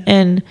sure. Yeah.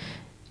 And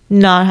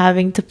not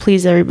having to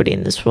please everybody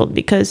in this world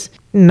because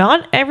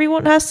not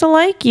everyone has to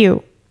like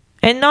you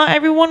and not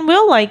everyone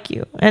will like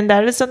you. And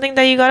that is something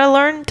that you got to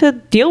learn to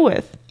deal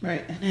with.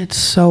 Right. And it's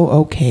so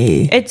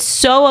okay. It's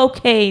so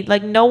okay.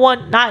 Like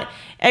not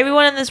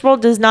everyone in this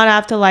world does not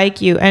have to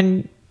like you.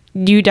 And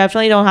you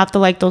definitely don't have to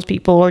like those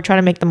people or try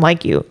to make them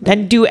like you.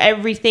 And do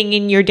everything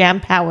in your damn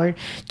power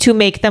to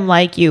make them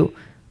like you.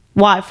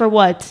 Why? For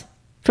what?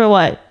 For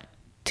what?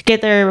 To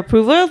get their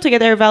approval? To get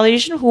their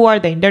validation? Who are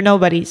they? They're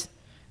nobodies.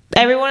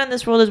 Everyone in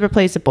this world is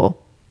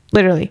replaceable.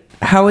 Literally.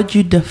 How would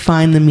you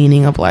define the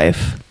meaning of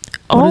life?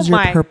 What is your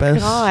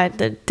purpose?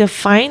 God,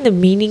 define the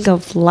meaning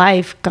of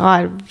life.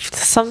 God,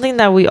 something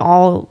that we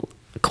all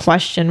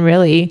question,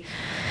 really.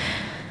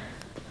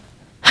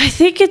 I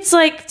think it's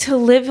like to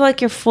live like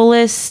your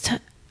fullest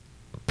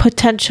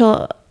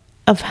potential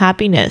of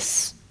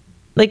happiness,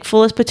 like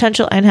fullest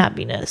potential and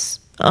happiness.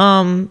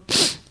 Living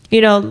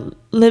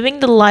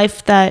the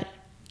life that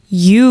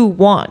you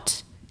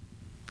want,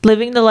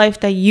 living the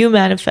life that you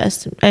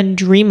manifest and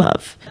dream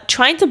of.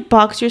 Trying to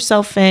box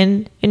yourself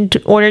in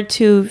order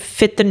to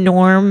fit the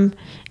norm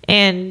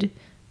and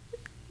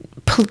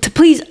to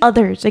please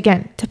others.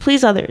 Again, to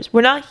please others.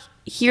 We're not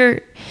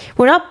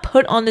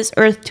put on this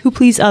earth to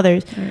please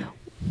others. Right.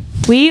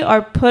 We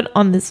are put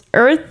on this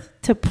earth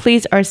to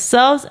please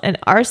ourselves and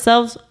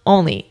ourselves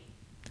only.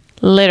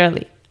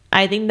 Literally.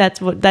 I think that's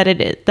what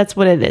it is. That's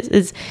what it is.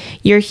 Is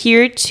you're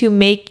here to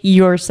make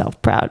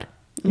yourself proud.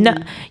 No,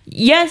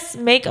 yes,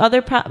 make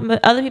other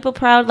people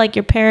proud, like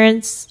your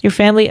parents, your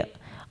family,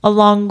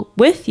 along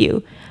with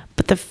you.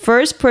 But the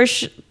first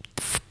person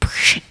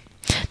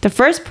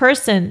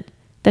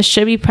that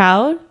should be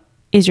proud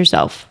is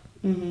yourself,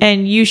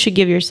 and you should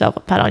give yourself a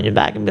pat on your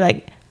back and be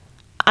like,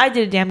 "I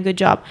did a damn good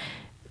job."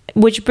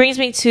 Which brings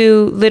me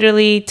to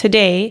literally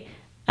today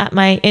at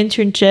my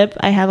internship,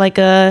 I had like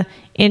a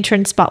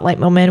intern spotlight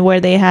moment where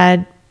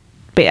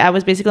I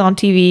was basically on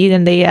TV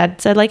and they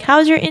had said like,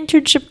 how's your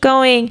internship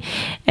going?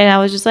 And I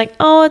was just like,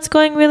 oh, it's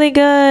going really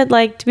good.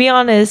 Like, to be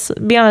honest,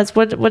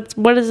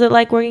 what is it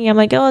like working? I'm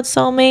like, oh, it's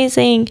so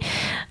amazing.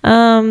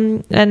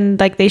 And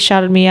like they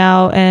shouted me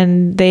out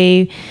and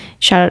they're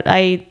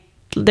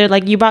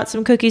like, you brought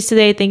some cookies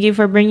today. Thank you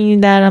for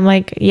bringing that. I'm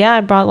like, yeah,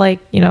 I brought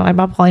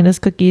Paulina's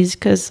cookies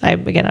because I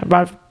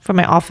brought it from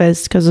my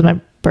office because it was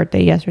my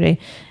birthday yesterday,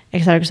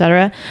 etc.,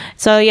 etc.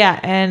 So yeah,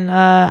 and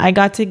I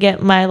got to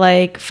get my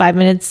like 5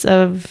 minutes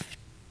of,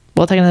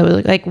 well, technically it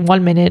was like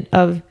 1 minute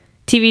of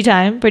TV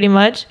time, pretty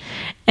much.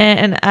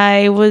 And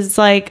I was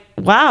like,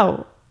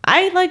 wow,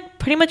 I like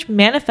pretty much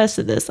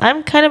manifested this.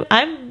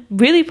 I'm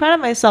really proud of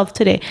myself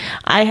today.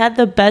 I had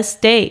the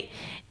best day.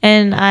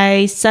 And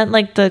I sent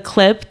like the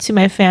clip to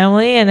my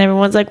family, and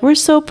everyone's like, "We're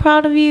so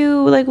proud of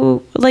you!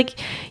 Like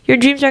your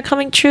dreams are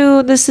coming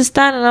true. This is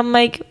that." And I'm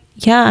like,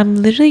 "Yeah,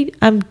 I'm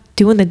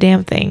doing the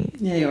damn thing."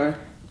 Yeah, you are.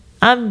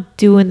 I'm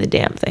doing the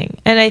damn thing,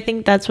 and I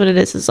think that's what it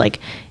is. It's like,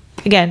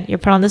 again, you're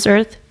put on this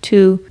earth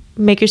to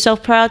make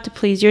yourself proud, to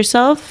please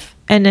yourself,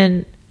 and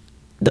then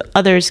the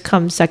others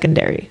come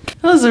secondary.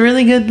 That was a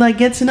really good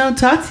get to know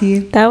Tati.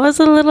 That was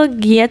a little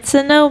get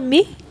to know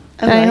me.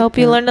 I hope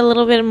you learned a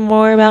little bit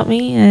more about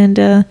me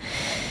and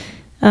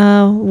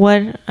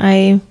what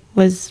I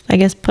was, I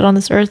guess, put on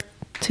this earth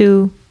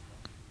to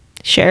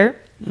share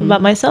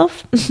about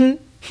myself.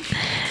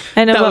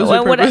 And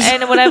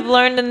what I've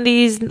learned in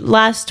these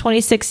last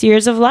 26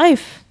 years of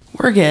life.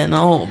 We're getting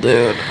old,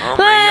 dude. Oh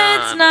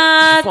Let's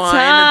not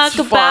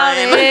talk about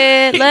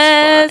it.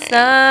 Let's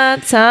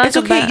not talk about it. It's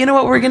okay. You know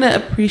what? We're going to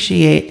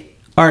appreciate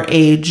our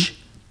age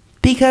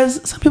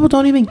because some people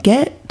don't even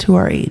get to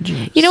our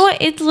ages. You know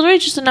what? It's literally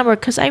just a number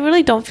because I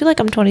really don't feel like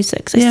I'm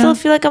 26. I still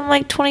feel like I'm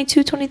like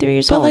 22, 23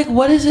 years old. But like,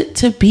 what is it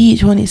to be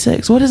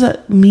 26? What does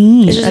that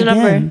mean? It's just a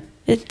number.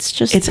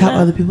 It's how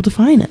other people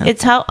define it.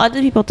 It's how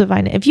other people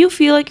define it. If you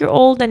feel like you're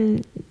old,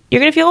 then you're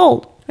going to feel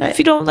old. Right. If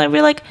you don't, like,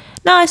 be like,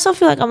 no, I still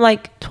feel like I'm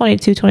like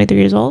 22, 23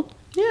 years old.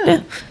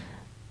 Yeah.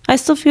 I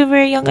still feel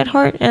very young at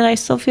heart, and I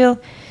still feel...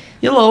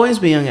 You'll always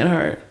be young at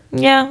heart.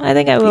 Yeah, I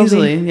think I will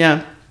Easily,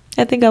 yeah.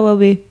 I think I will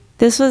be.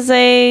 This was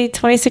a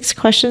 26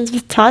 questions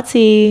with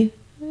Tati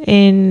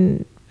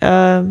in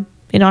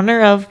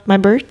honor of my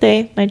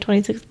birthday, my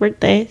 26th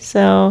birthday.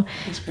 So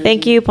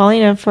thank you,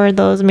 Paulina, for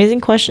those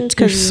amazing questions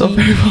because so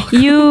very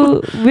welcome.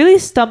 You really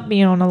stumped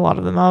me on a lot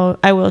of them,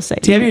 I will say.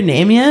 Do you have your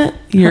name yet?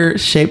 Your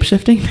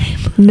shape-shifting name?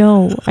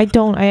 No, I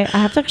don't. I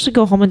have to actually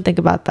go home and think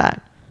about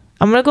that.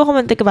 I'm going to go home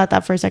and think about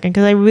that for a second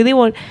because I really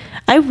would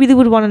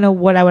want to know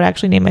what I would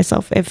actually name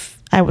myself if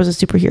I was a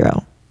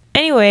superhero.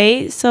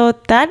 Anyway, so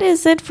that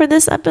is it for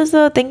this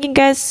episode. Thank you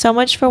guys so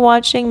much for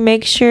watching.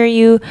 Make sure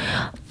you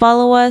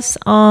follow us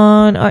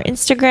on our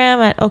Instagram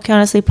at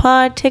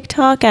OkHonestlyPod,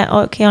 TikTok at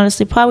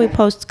OkHonestlyPod. We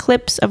post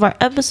clips of our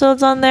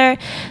episodes on there,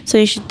 so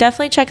you should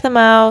definitely check them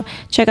out.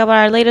 Check out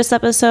our latest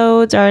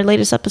episodes. Our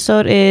latest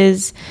episode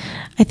is,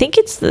 I think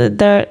it's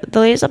the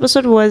latest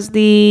episode was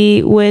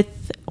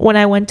with when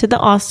I went to the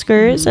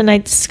Oscars and I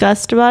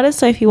discussed about it.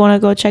 So if you want to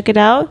go check it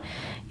out,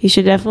 you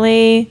should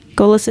definitely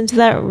go listen to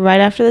that right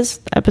after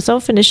this episode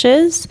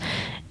finishes.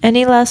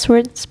 Any last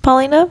words,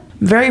 Paulina?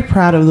 Very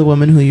proud of the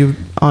woman who you're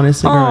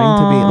honestly growing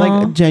to be.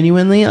 Like,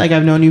 genuinely, like,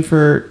 I've known you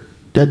for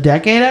a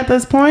decade at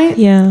this point.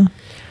 Yeah.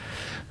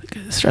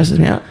 It stresses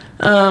me out.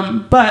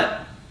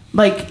 But,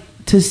 like,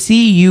 to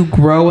see you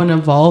grow and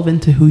evolve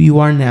into who you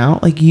are now,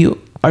 like,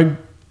 you are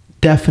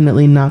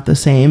definitely not the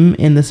same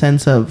in the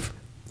sense of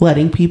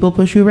letting people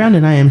push you around.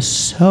 And I am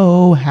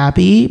so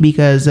happy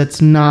because that's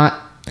not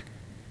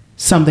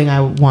something I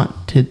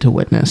wanted to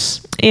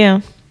witness. Yeah.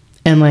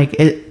 And like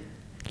it.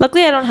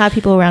 Luckily, I don't have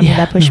people around me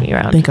that push me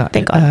around. Thank God.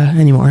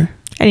 Anymore.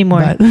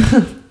 But,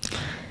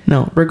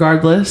 no,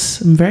 regardless,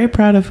 I'm very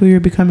proud of who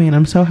you're becoming, and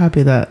I'm so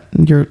happy that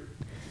you're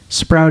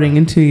sprouting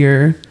into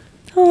your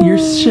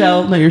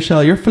shell, not your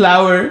shell, your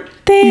flower.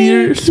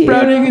 You're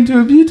sprouting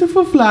into a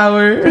beautiful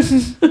flower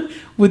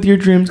with your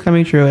dreams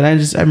coming true, and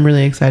I'm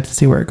really excited to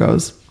see where it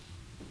goes.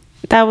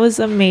 That was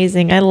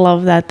amazing. I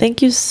love that.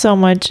 Thank you so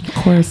much. Of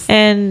course.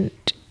 And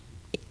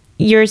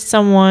you're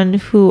someone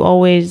who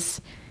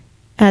always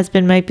has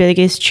been my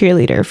biggest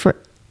cheerleader for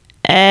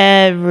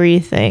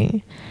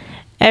everything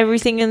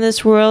in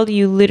this world.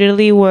 You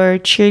literally were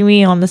cheering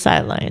me on the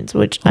sidelines,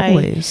 which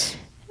I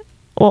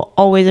will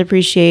always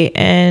appreciate,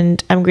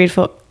 and I'm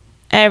grateful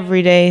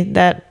every day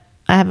that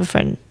I have a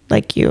friend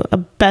like you, a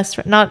best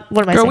friend. Not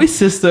what am I saying? Girl, we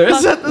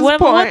sisters at this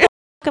point. What the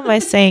fuck am I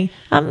saying?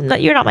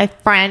 You're not my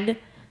friend.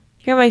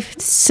 You're my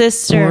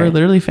sister. We're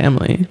literally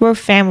family. We're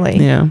family.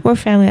 Yeah, we're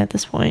family at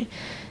this point.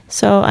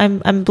 So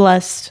I'm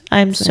blessed.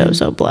 I'm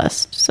so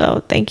blessed.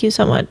 So thank you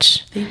so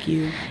much. Thank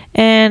you.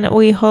 And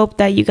we hope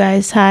that you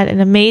guys had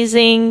an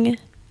amazing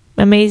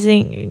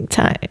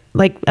time,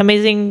 like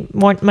amazing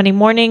Monday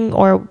morning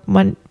or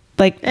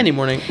any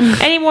morning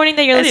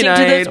that you're listening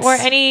to this, or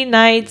any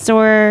nights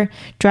or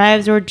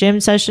drives or gym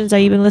sessions that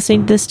you've been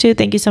listening to this to.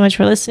 Thank you so much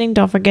for listening.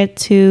 Don't forget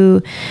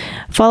to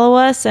follow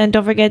us and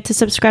don't forget to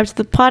subscribe to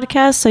the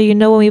podcast so you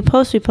know when we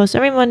post. We post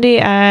every Monday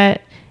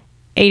at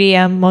 8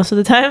 a.m. most of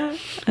the time.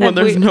 When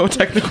there's no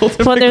technical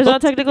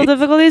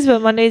difficulties,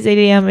 but Mondays 8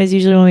 a.m. is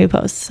usually when we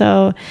post.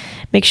 So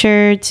make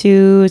sure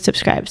to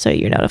subscribe so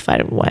you're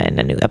notified when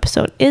a new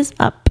episode is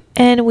up.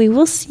 And we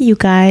will see you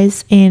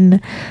guys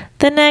in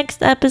the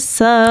next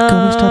episode.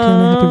 Go wish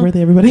Tatiana happy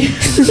birthday, everybody.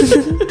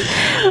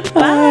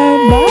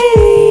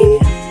 Bye.